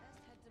 Best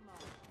head to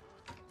Mark.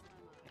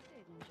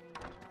 Food and drink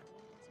are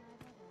likely to have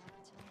other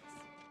appetites.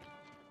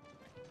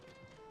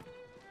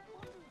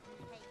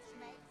 Hates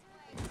mates,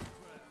 ways,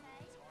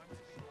 Time to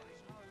be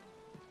heading home.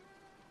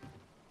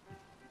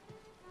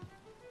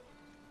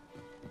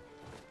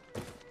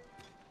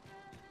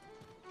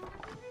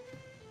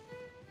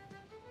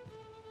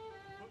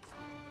 Puts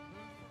me in the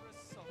mood for a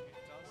song,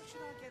 it does. What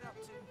should I get up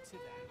to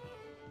today?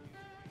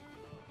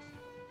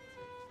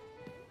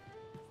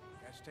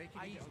 Just take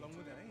it easy along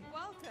with it.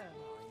 Welcome.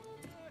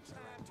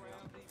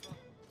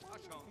 I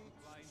can't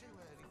complain.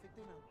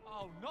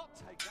 I'll not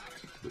take that.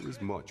 There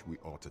is much we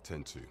ought to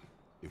tend to,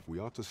 if we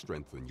are to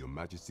strengthen your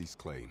Majesty's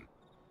claim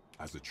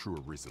as a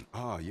true arisen.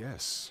 Ah,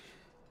 yes.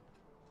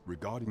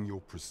 Regarding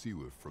your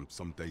pursuer from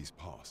some days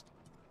past,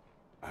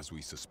 as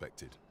we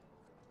suspected,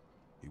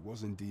 he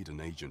was indeed an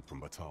agent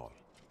from Batal.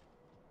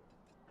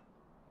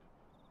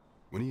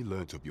 When he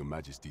learnt of your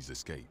Majesty's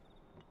escape,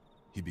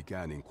 he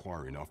began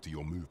inquiring after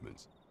your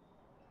movements.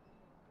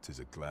 'Tis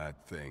a glad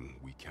thing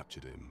we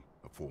captured him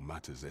before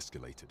matters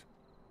escalated.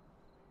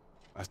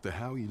 As to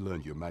how he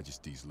learned your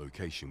Majesty's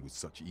location with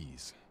such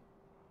ease,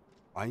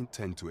 I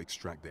intend to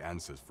extract the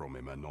answers from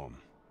him anon.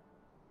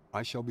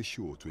 I shall be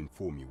sure to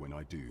inform you when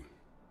I do.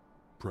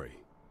 Pray,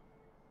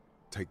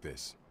 take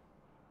this.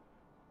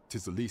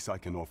 'Tis the least I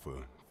can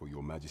offer for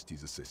your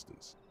Majesty's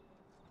assistance.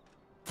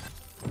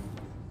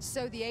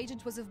 So the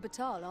agent was of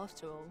Batal,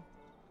 after all.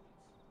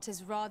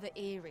 'Tis rather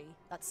eerie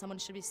that someone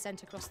should be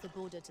sent across the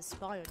border to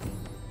spy on you.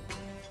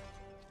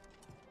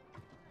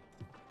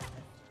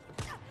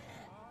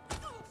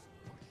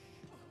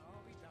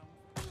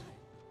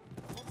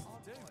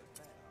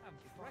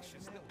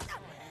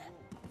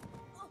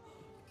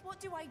 What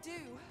do I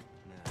do?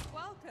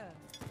 Welcome.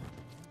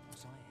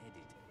 Was I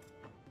headed?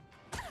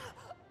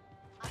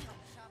 I'm not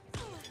the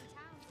sharpest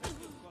knife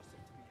in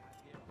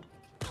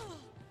town.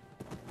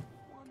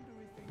 Wonder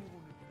if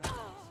anyone would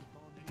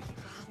notice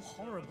if I'm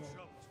How horrible.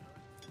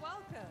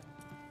 Welcome.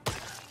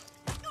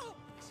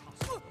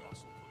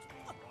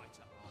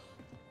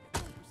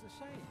 It's the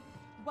same.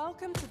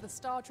 Welcome to the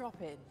Star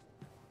Drop Inn.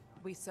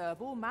 We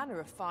serve all manner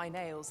of fine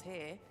ales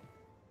here.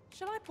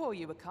 Shall I pour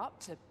you a cup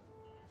to...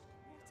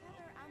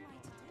 Whatever am I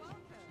to do?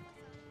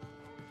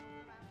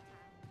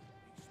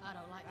 I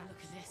don't like the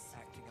look of this.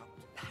 Acting up.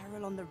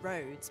 Peril on the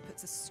roads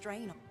puts a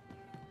strain on.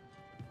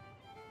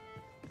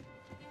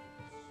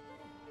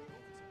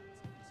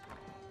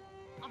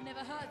 I've never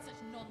heard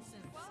such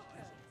nonsense.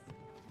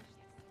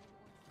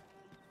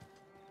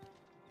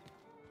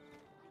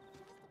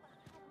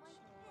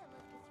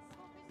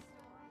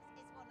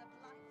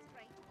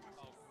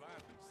 I'll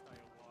gladly stay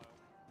a while.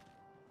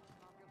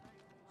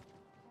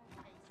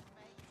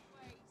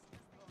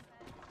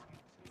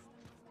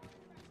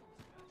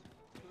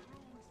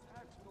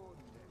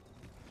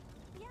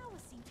 The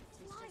hours seem to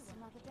fly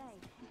another day,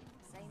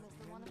 same as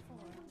the one afore.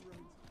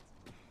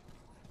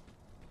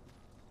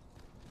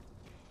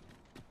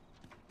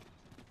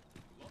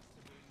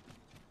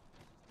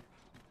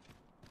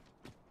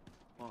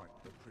 Quite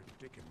the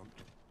predicament.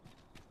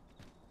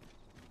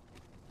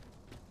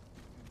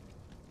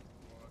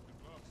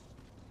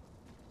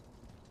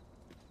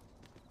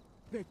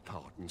 Beg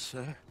pardon,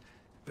 sir,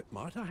 but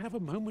might I have a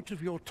moment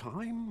of your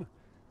time?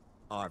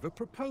 I've a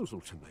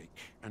proposal to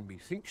make, and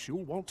methinks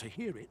you'll want to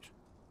hear it.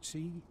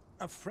 See,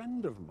 a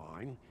friend of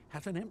mine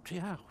hath an empty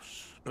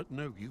house, but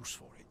no use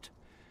for it.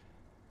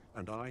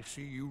 And I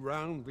see you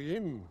round the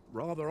inn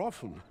rather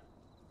often.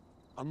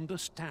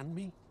 Understand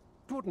me?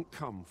 'Twouldn't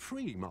come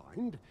free,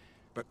 mind,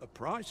 but the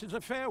price is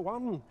a fair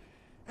one,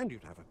 and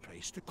you'd have a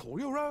place to call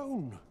your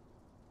own.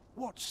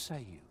 What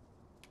say you?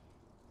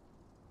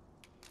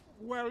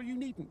 Well, you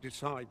needn't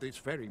decide this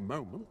very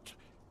moment.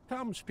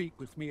 Come speak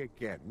with me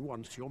again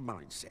once your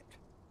mind's set.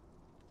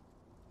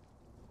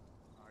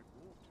 I've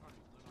more time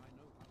than I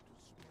know how to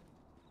spend.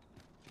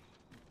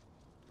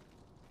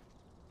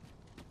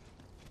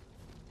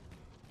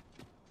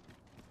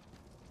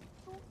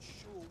 Not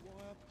sure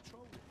why I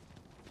patrol it.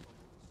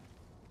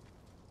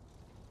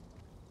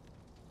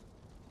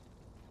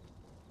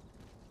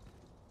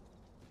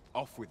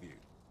 Off with you.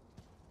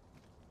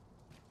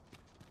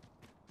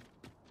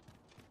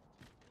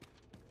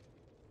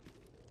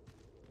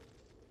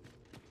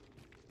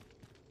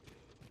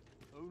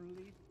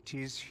 Only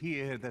 'tis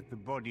here that the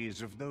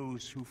bodies of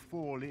those who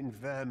fall in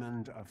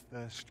Vermund are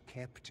first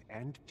kept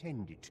and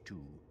tended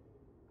to.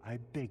 I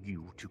beg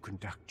you to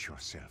conduct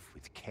yourself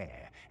with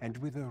care and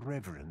with a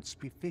reverence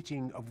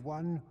befitting of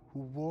one who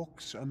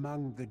walks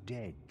among the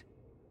dead.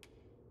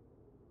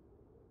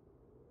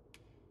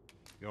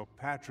 Your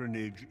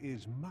patronage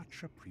is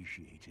much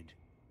appreciated.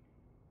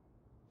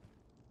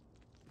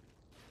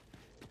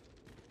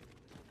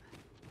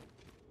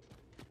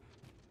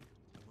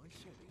 Am I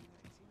shedding?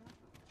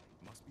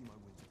 Must be my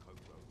winter coat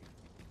broken.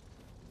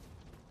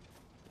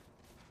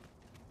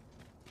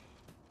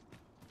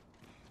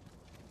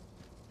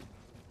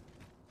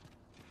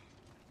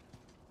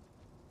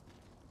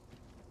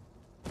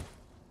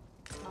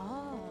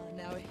 Ah,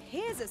 now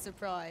here's a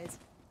surprise.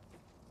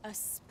 A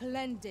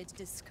splendid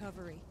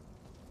discovery.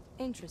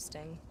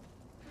 Interesting.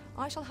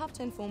 I shall have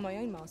to inform my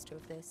own master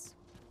of this.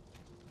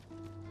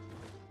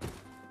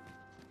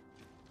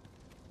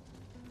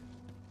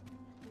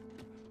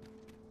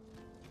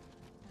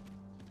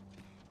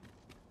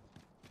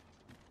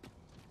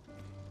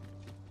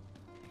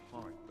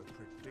 Quite the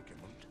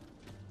predicament.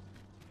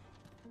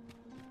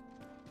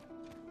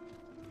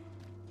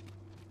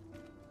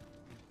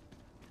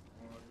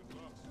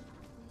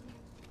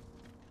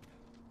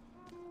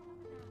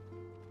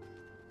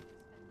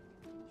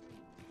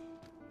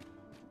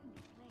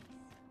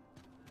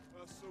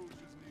 Our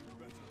soldiers need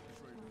better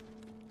training.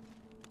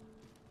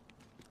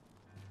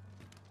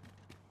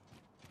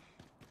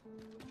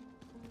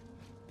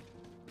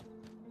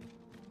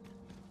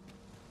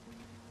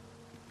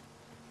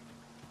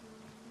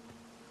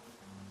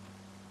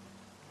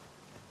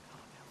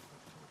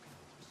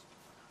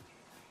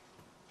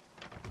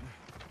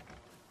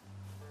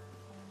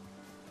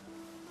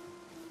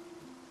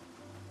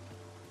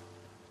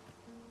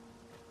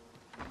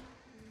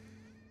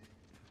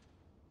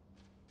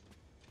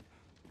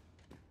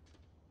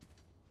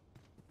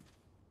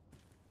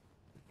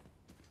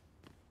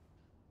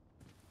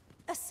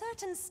 A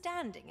certain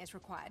standing is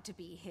required to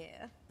be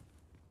here.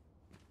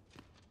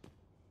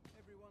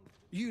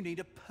 You need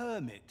a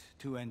permit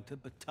to enter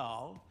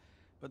Batal,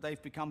 but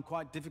they've become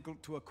quite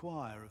difficult to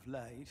acquire of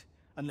late,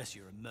 unless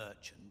you're a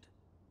merchant.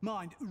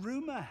 Mind,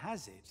 rumour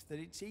has it that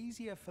it's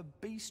easier for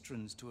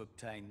beastrons to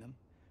obtain them.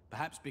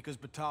 Perhaps because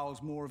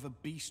Batal's more of a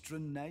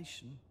beastron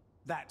nation.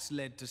 That's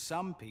led to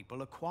some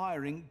people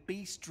acquiring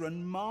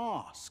beastron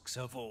masks,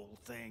 of all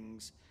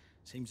things.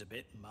 Seems a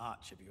bit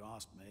much, if you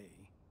ask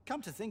me.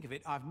 Come to think of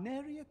it, I've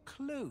nary a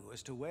clue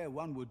as to where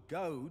one would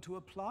go to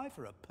apply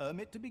for a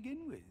permit to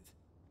begin with.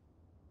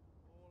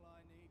 All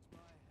I need's my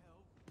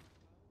help, I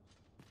suppose.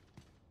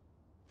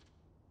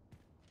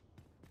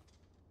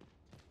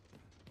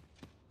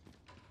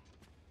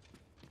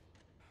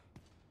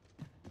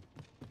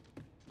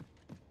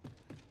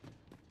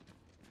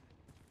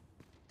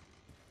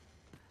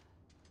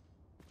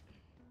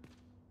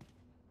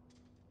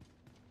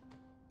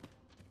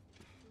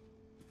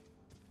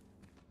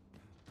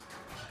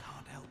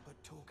 Can't help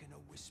but talk in a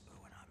whisper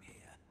when I'm here.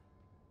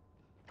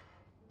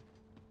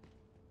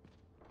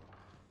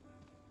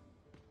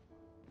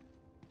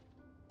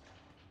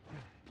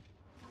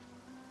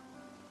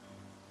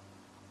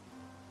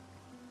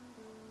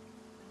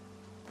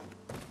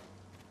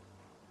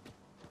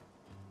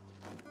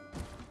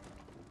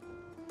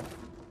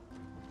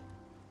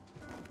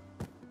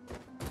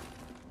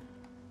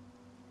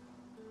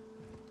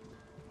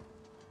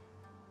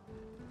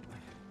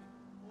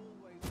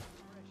 Always a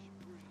fresh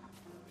breeze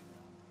blowing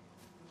around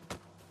here.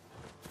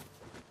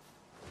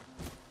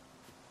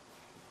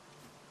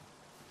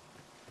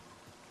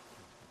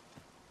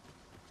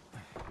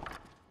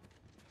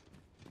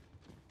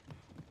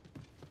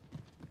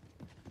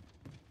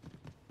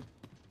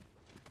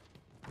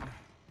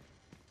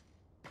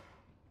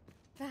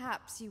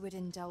 Perhaps you would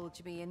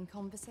indulge me in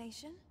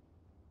conversation?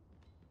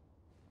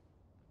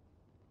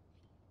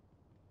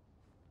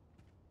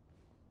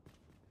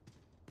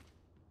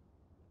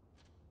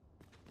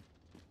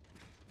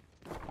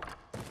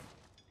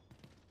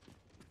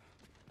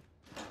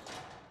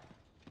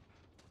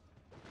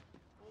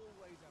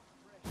 Always a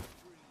fresh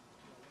breeze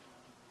blowing around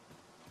here.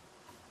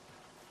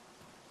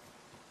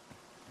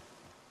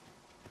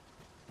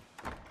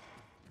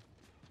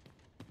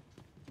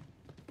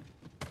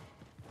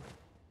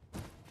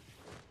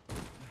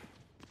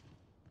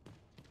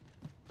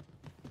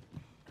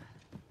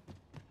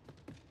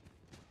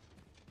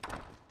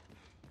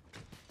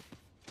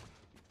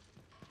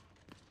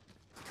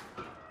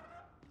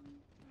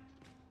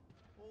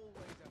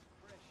 Always a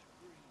fresh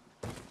breeze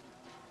blowing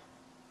around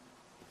here.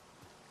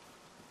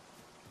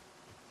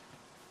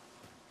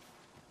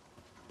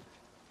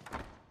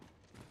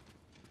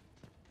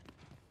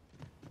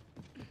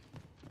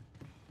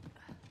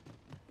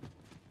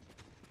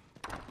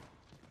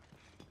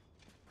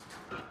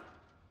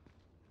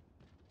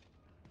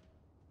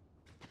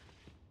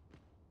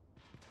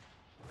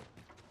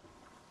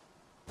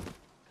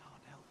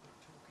 Can't help but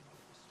talk in a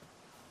whisper.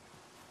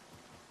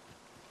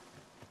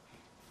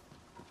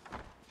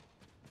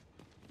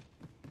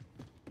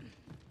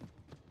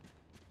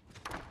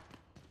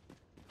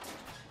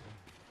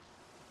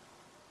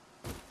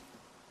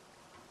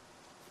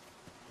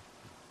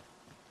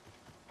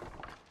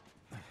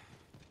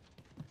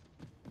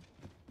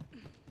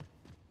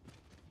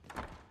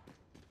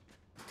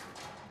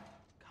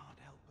 Can't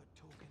help but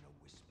talk in a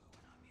whisper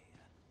when I'm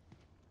here.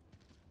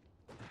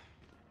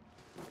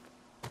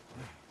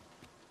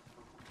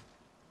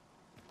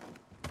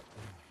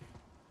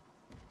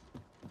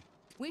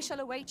 We shall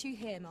await you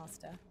here,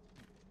 Master.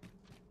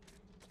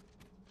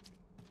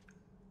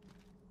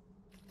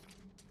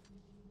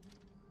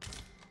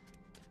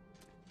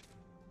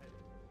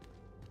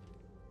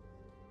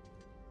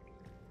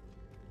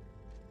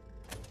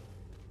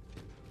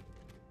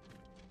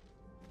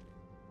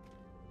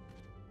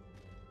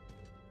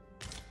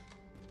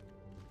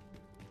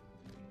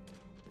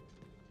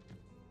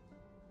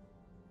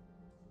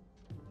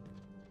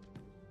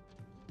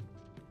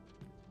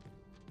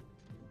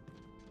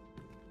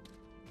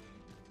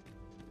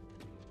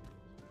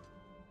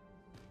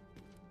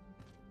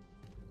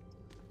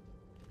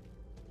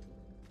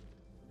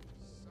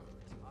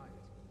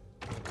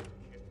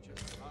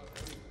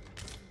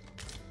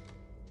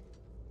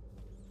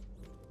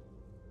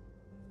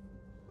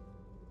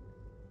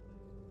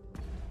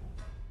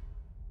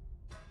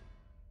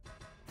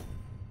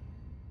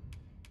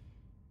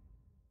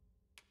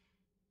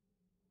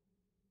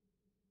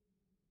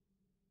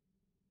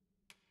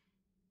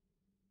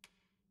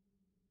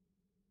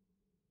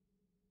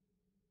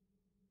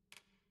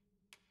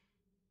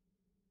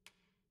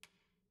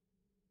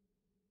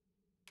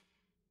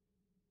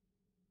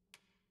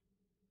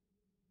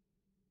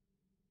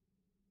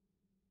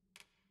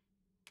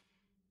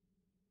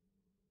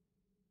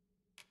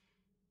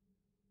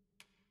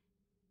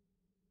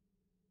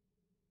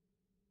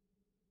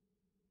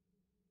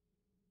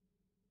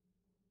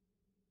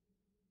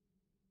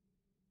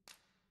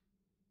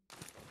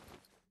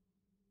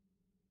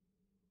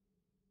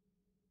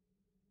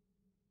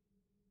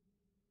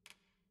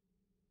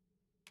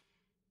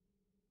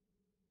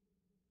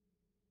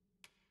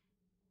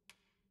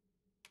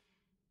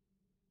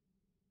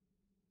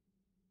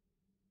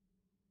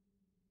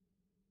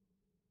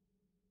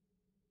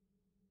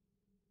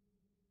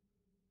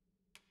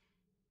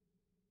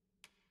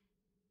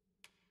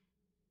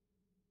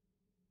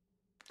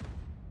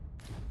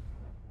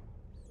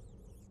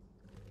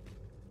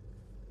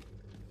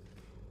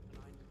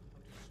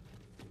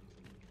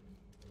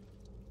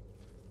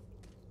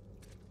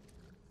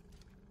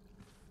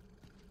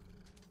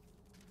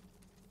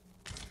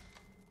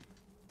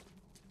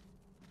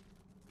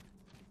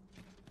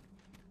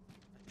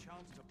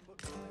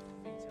 put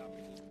my feet up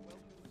and just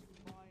welcome us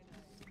fine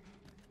ale.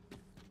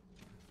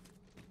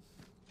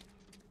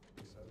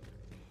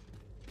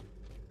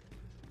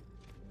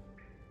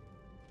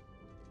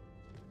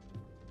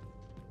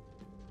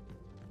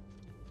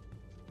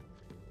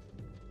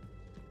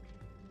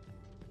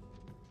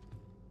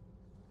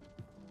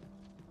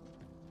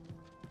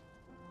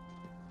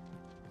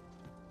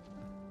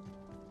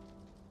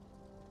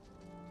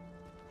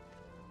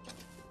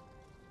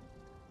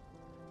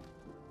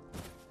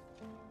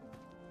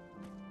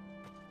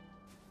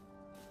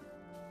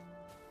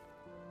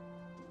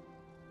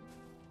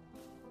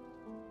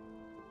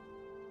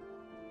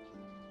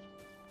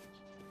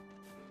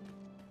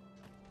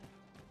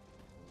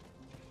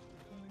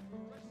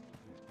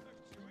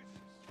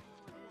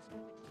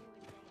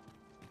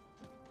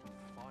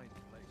 Fine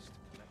place to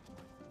collect my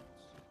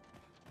thoughts.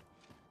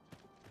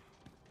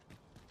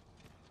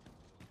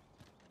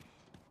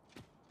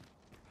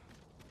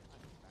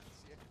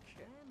 Fancy a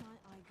kip. Where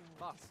might I go?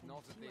 But to spend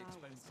not a at few the hours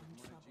expense of in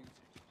my trouble? duty.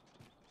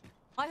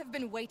 I have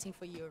been waiting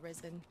for you,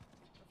 Arisen.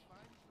 A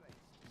fine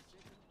place to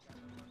sit and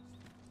gather one's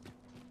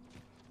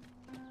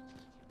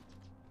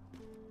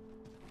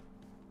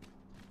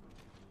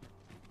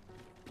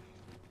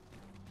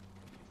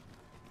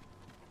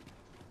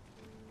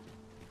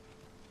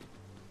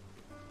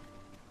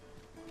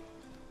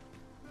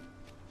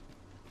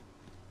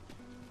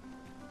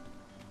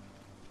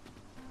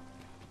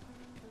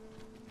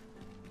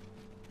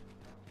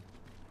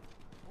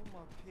All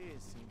my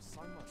peers seem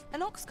so much.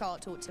 An ox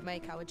cart ought to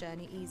make our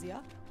journey easier.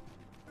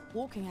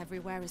 Walking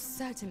everywhere is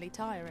certainly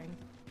tiring.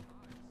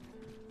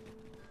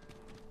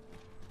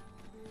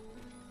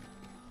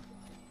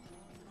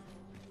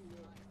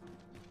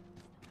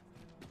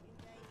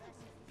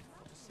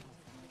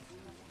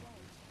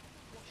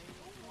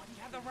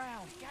 Gather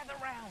round, gather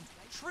round.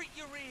 Treat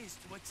your ears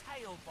to a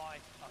tale by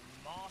a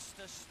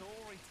master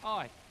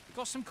storyteller. Aye,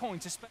 got some coin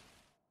to spend.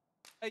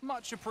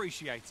 Much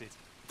appreciated.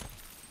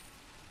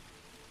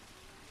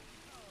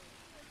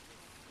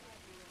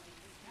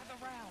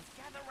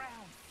 Gather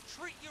round.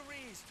 Treat your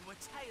ears to a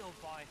tale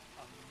by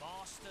a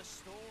master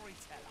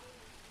storyteller.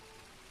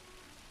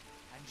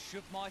 And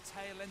should my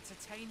tale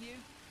entertain you?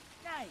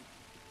 Nay,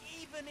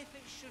 even if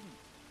it shouldn't,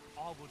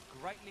 I would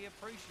greatly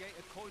appreciate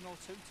a coin or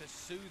two to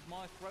soothe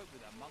my throat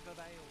with a mug of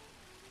ale.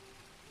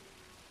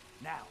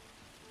 Now,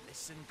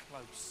 listen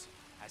close,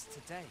 as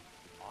today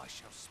I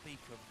shall speak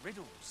of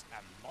riddles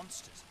and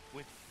monsters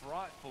with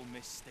frightful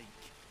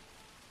mystique.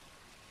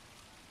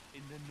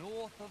 In the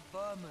north of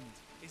Vermund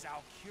is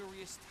our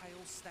curious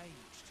tale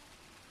staged,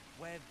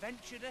 where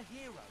ventured a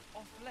hero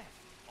off the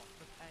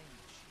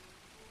page.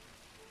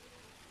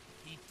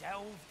 He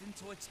delved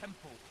into a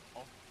temple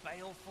of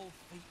baleful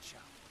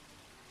feature,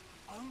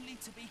 only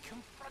to be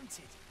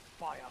confronted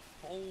by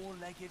a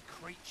four-legged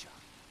creature.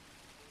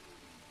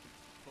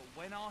 But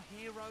when our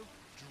hero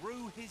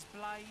drew his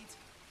blade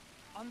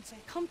unto...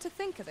 Come to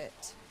think of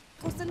it,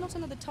 was there not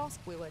another task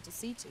we were to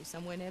see to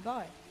somewhere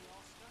nearby?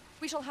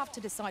 We shall have to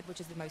decide which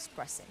is the most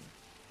pressing.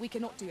 We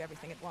cannot do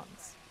everything at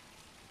once.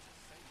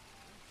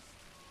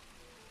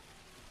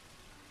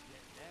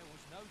 Yet there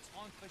was no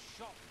time for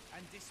shock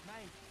and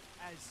dismay,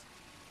 as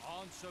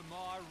answer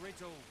my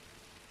riddle,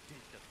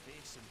 did the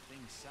fearsome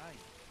thing say.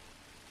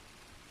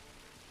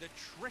 The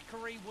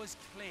trickery was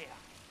clear.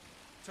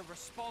 To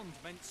respond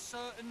meant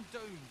certain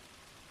doom.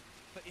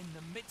 But in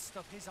the midst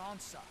of his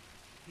answer,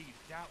 he'd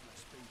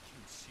doubtless be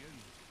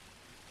consumed.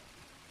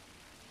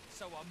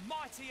 So a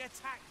mighty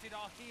attack did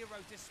our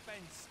hero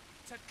dispense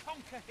to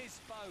conquer his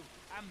foe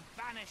and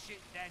banish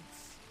it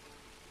thence.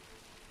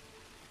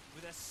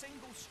 With a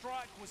single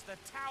strike was the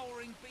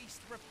towering beast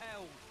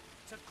repelled,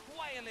 to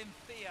quail in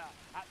fear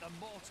at the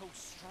mortal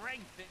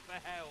strength it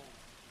beheld.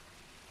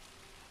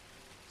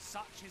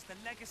 Such is the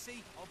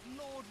legacy of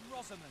Lord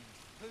Rosamond,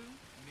 who,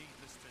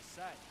 needless to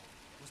say,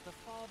 was the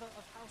father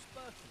of House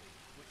Berkeley,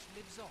 which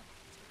lives on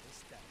to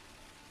this day.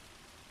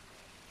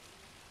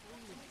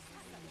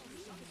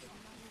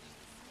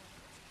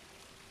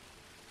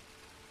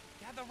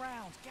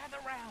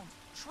 Gather round,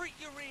 treat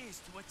your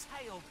ears to a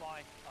tale by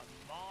a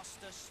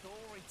master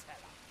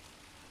storyteller.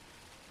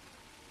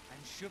 And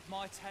should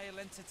my tale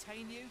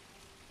entertain you?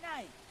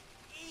 Nay,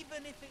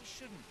 even if it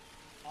shouldn't,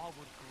 I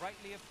would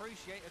greatly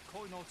appreciate a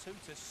coin or two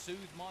to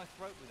soothe my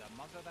throat with a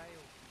mug of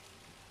ale.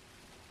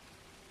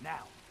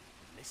 Now,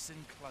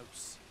 listen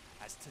close,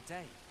 as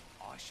today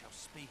I shall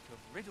speak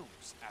of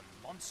riddles and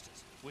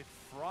monsters with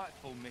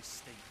frightful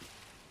mystique.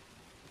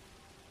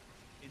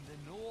 In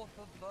the north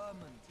of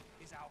Vermund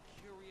is our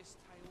curious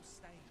tale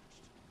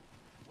staged,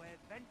 where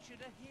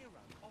ventured a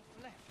hero off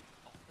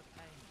the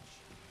page.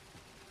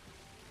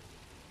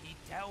 He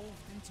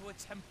delved into a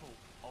temple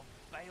of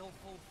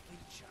baleful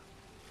feature,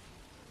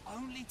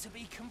 only to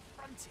be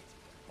confronted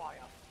by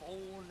a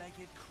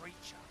four-legged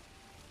creature.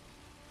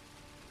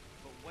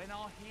 But when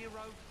our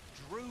hero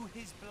drew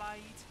his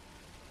blade,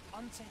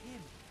 unto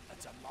him a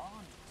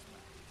demand was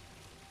made.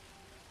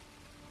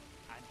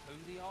 And who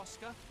the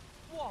asker?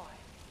 Why,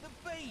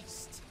 the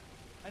beast!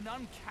 An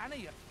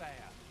uncanny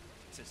affair,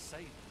 to say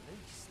the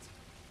least.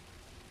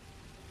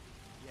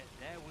 Yet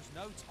There was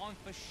no time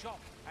for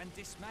shock and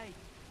dismay,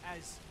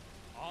 as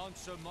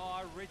 "Answer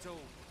my riddle,"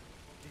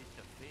 did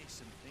the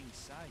fearsome thing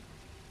say.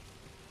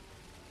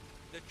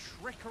 The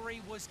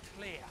trickery was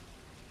clear.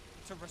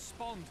 To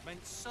respond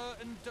meant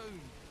certain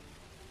doom,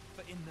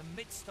 but in the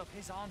midst of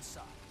his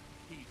answer,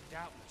 he'd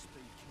doubtless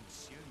be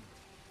consumed.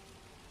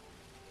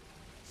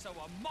 So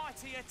a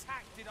mighty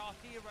attack did our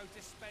hero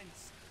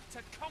dispense,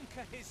 to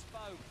conquer his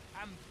foe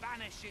and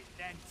banish it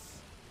thence.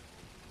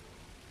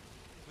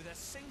 With a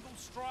single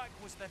strike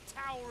was the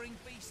towering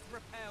beast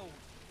repelled,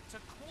 to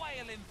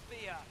quail in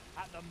fear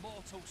at the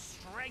mortal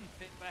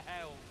strength it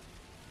beheld.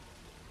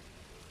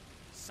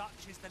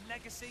 Such is the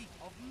legacy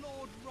of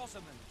Lord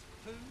Rosamond,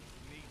 who,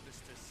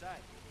 needless to say,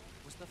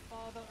 was the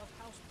father of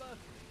House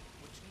Berkeley,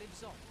 which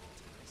lives on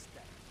to this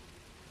day.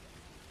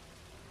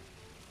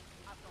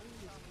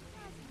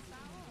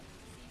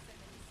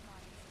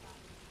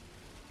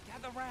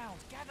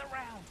 Gather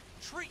round,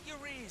 treat your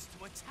ears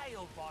to a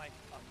tale by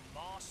a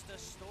master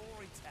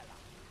storyteller.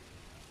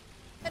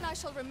 And I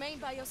shall remain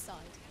by your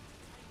side.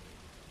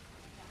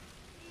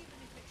 Even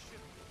if it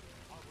shouldn't,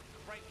 I would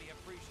greatly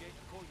appreciate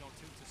a coin or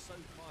two to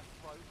soothe my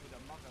throat with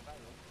a mug of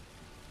ale.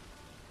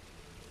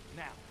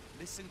 Now,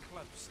 listen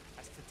close,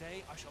 as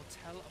today I shall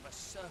tell of a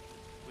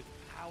serpent with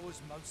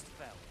powers most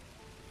fell.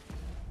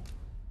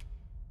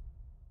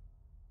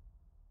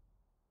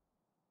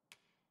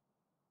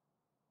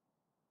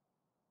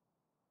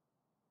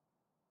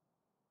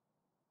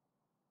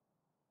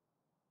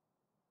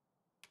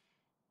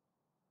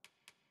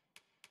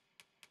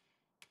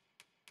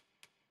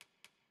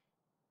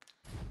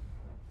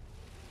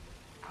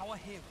 Our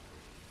hero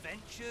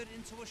ventured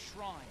into a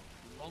shrine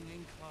long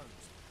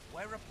enclosed,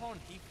 whereupon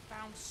he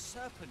found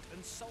serpent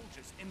and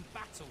soldiers in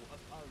battle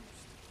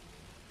opposed.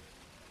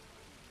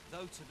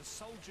 Though to the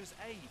soldiers'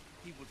 aid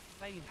he would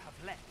fain have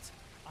leapt,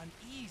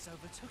 unease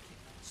overtook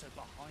him, so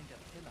behind a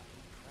pillar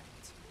he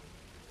crept.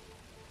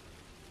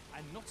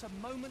 And not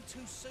a moment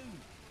too soon,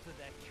 for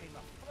there came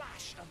a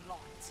flash of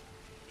light,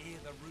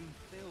 ere the room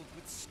filled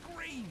with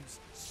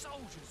screams,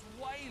 soldiers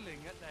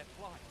wailing at their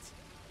plight.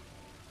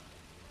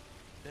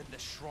 Then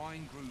the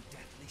shrine grew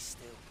deathly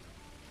still,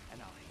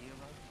 and our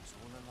hero was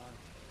all alone.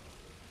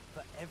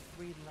 For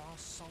every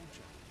last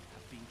soldier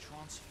had been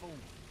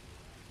transformed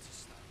into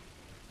stone.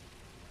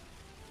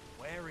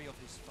 Wary of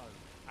his foe,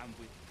 and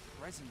with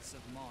presence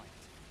of mind,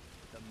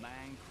 the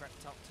man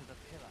crept up to the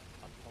pillar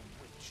upon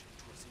which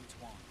 'twas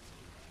entwined.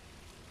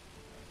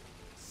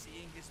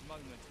 Seeing his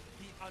moment,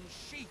 he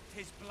unsheathed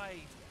his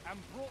blade, and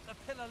brought the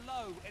pillar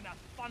low in a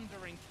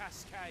thundering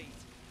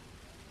cascade.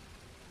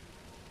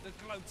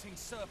 The gloating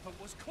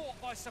serpent was caught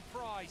by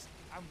surprise,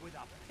 and with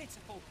a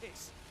pitiful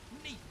hiss,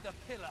 'neath the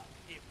pillar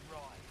it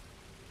writhed.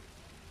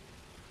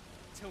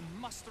 Till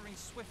mustering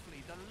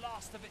swiftly the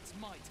last of its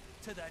might,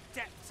 to the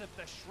depths of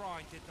the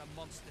shrine did the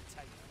monster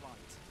take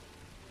flight.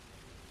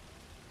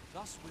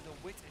 Thus, with a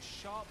wit as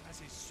sharp as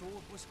his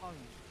sword was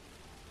honed,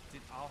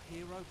 did our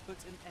hero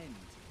put an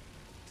end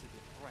to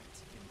the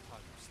threat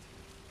imposed.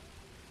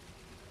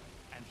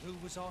 And who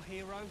was our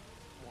hero?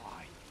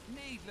 Why,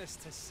 needless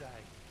to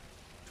say,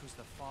 'twas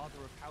the father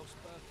of House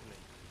Berkeley,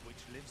 which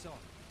lives on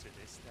to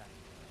this day.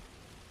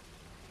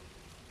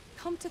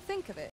 Come to think of it,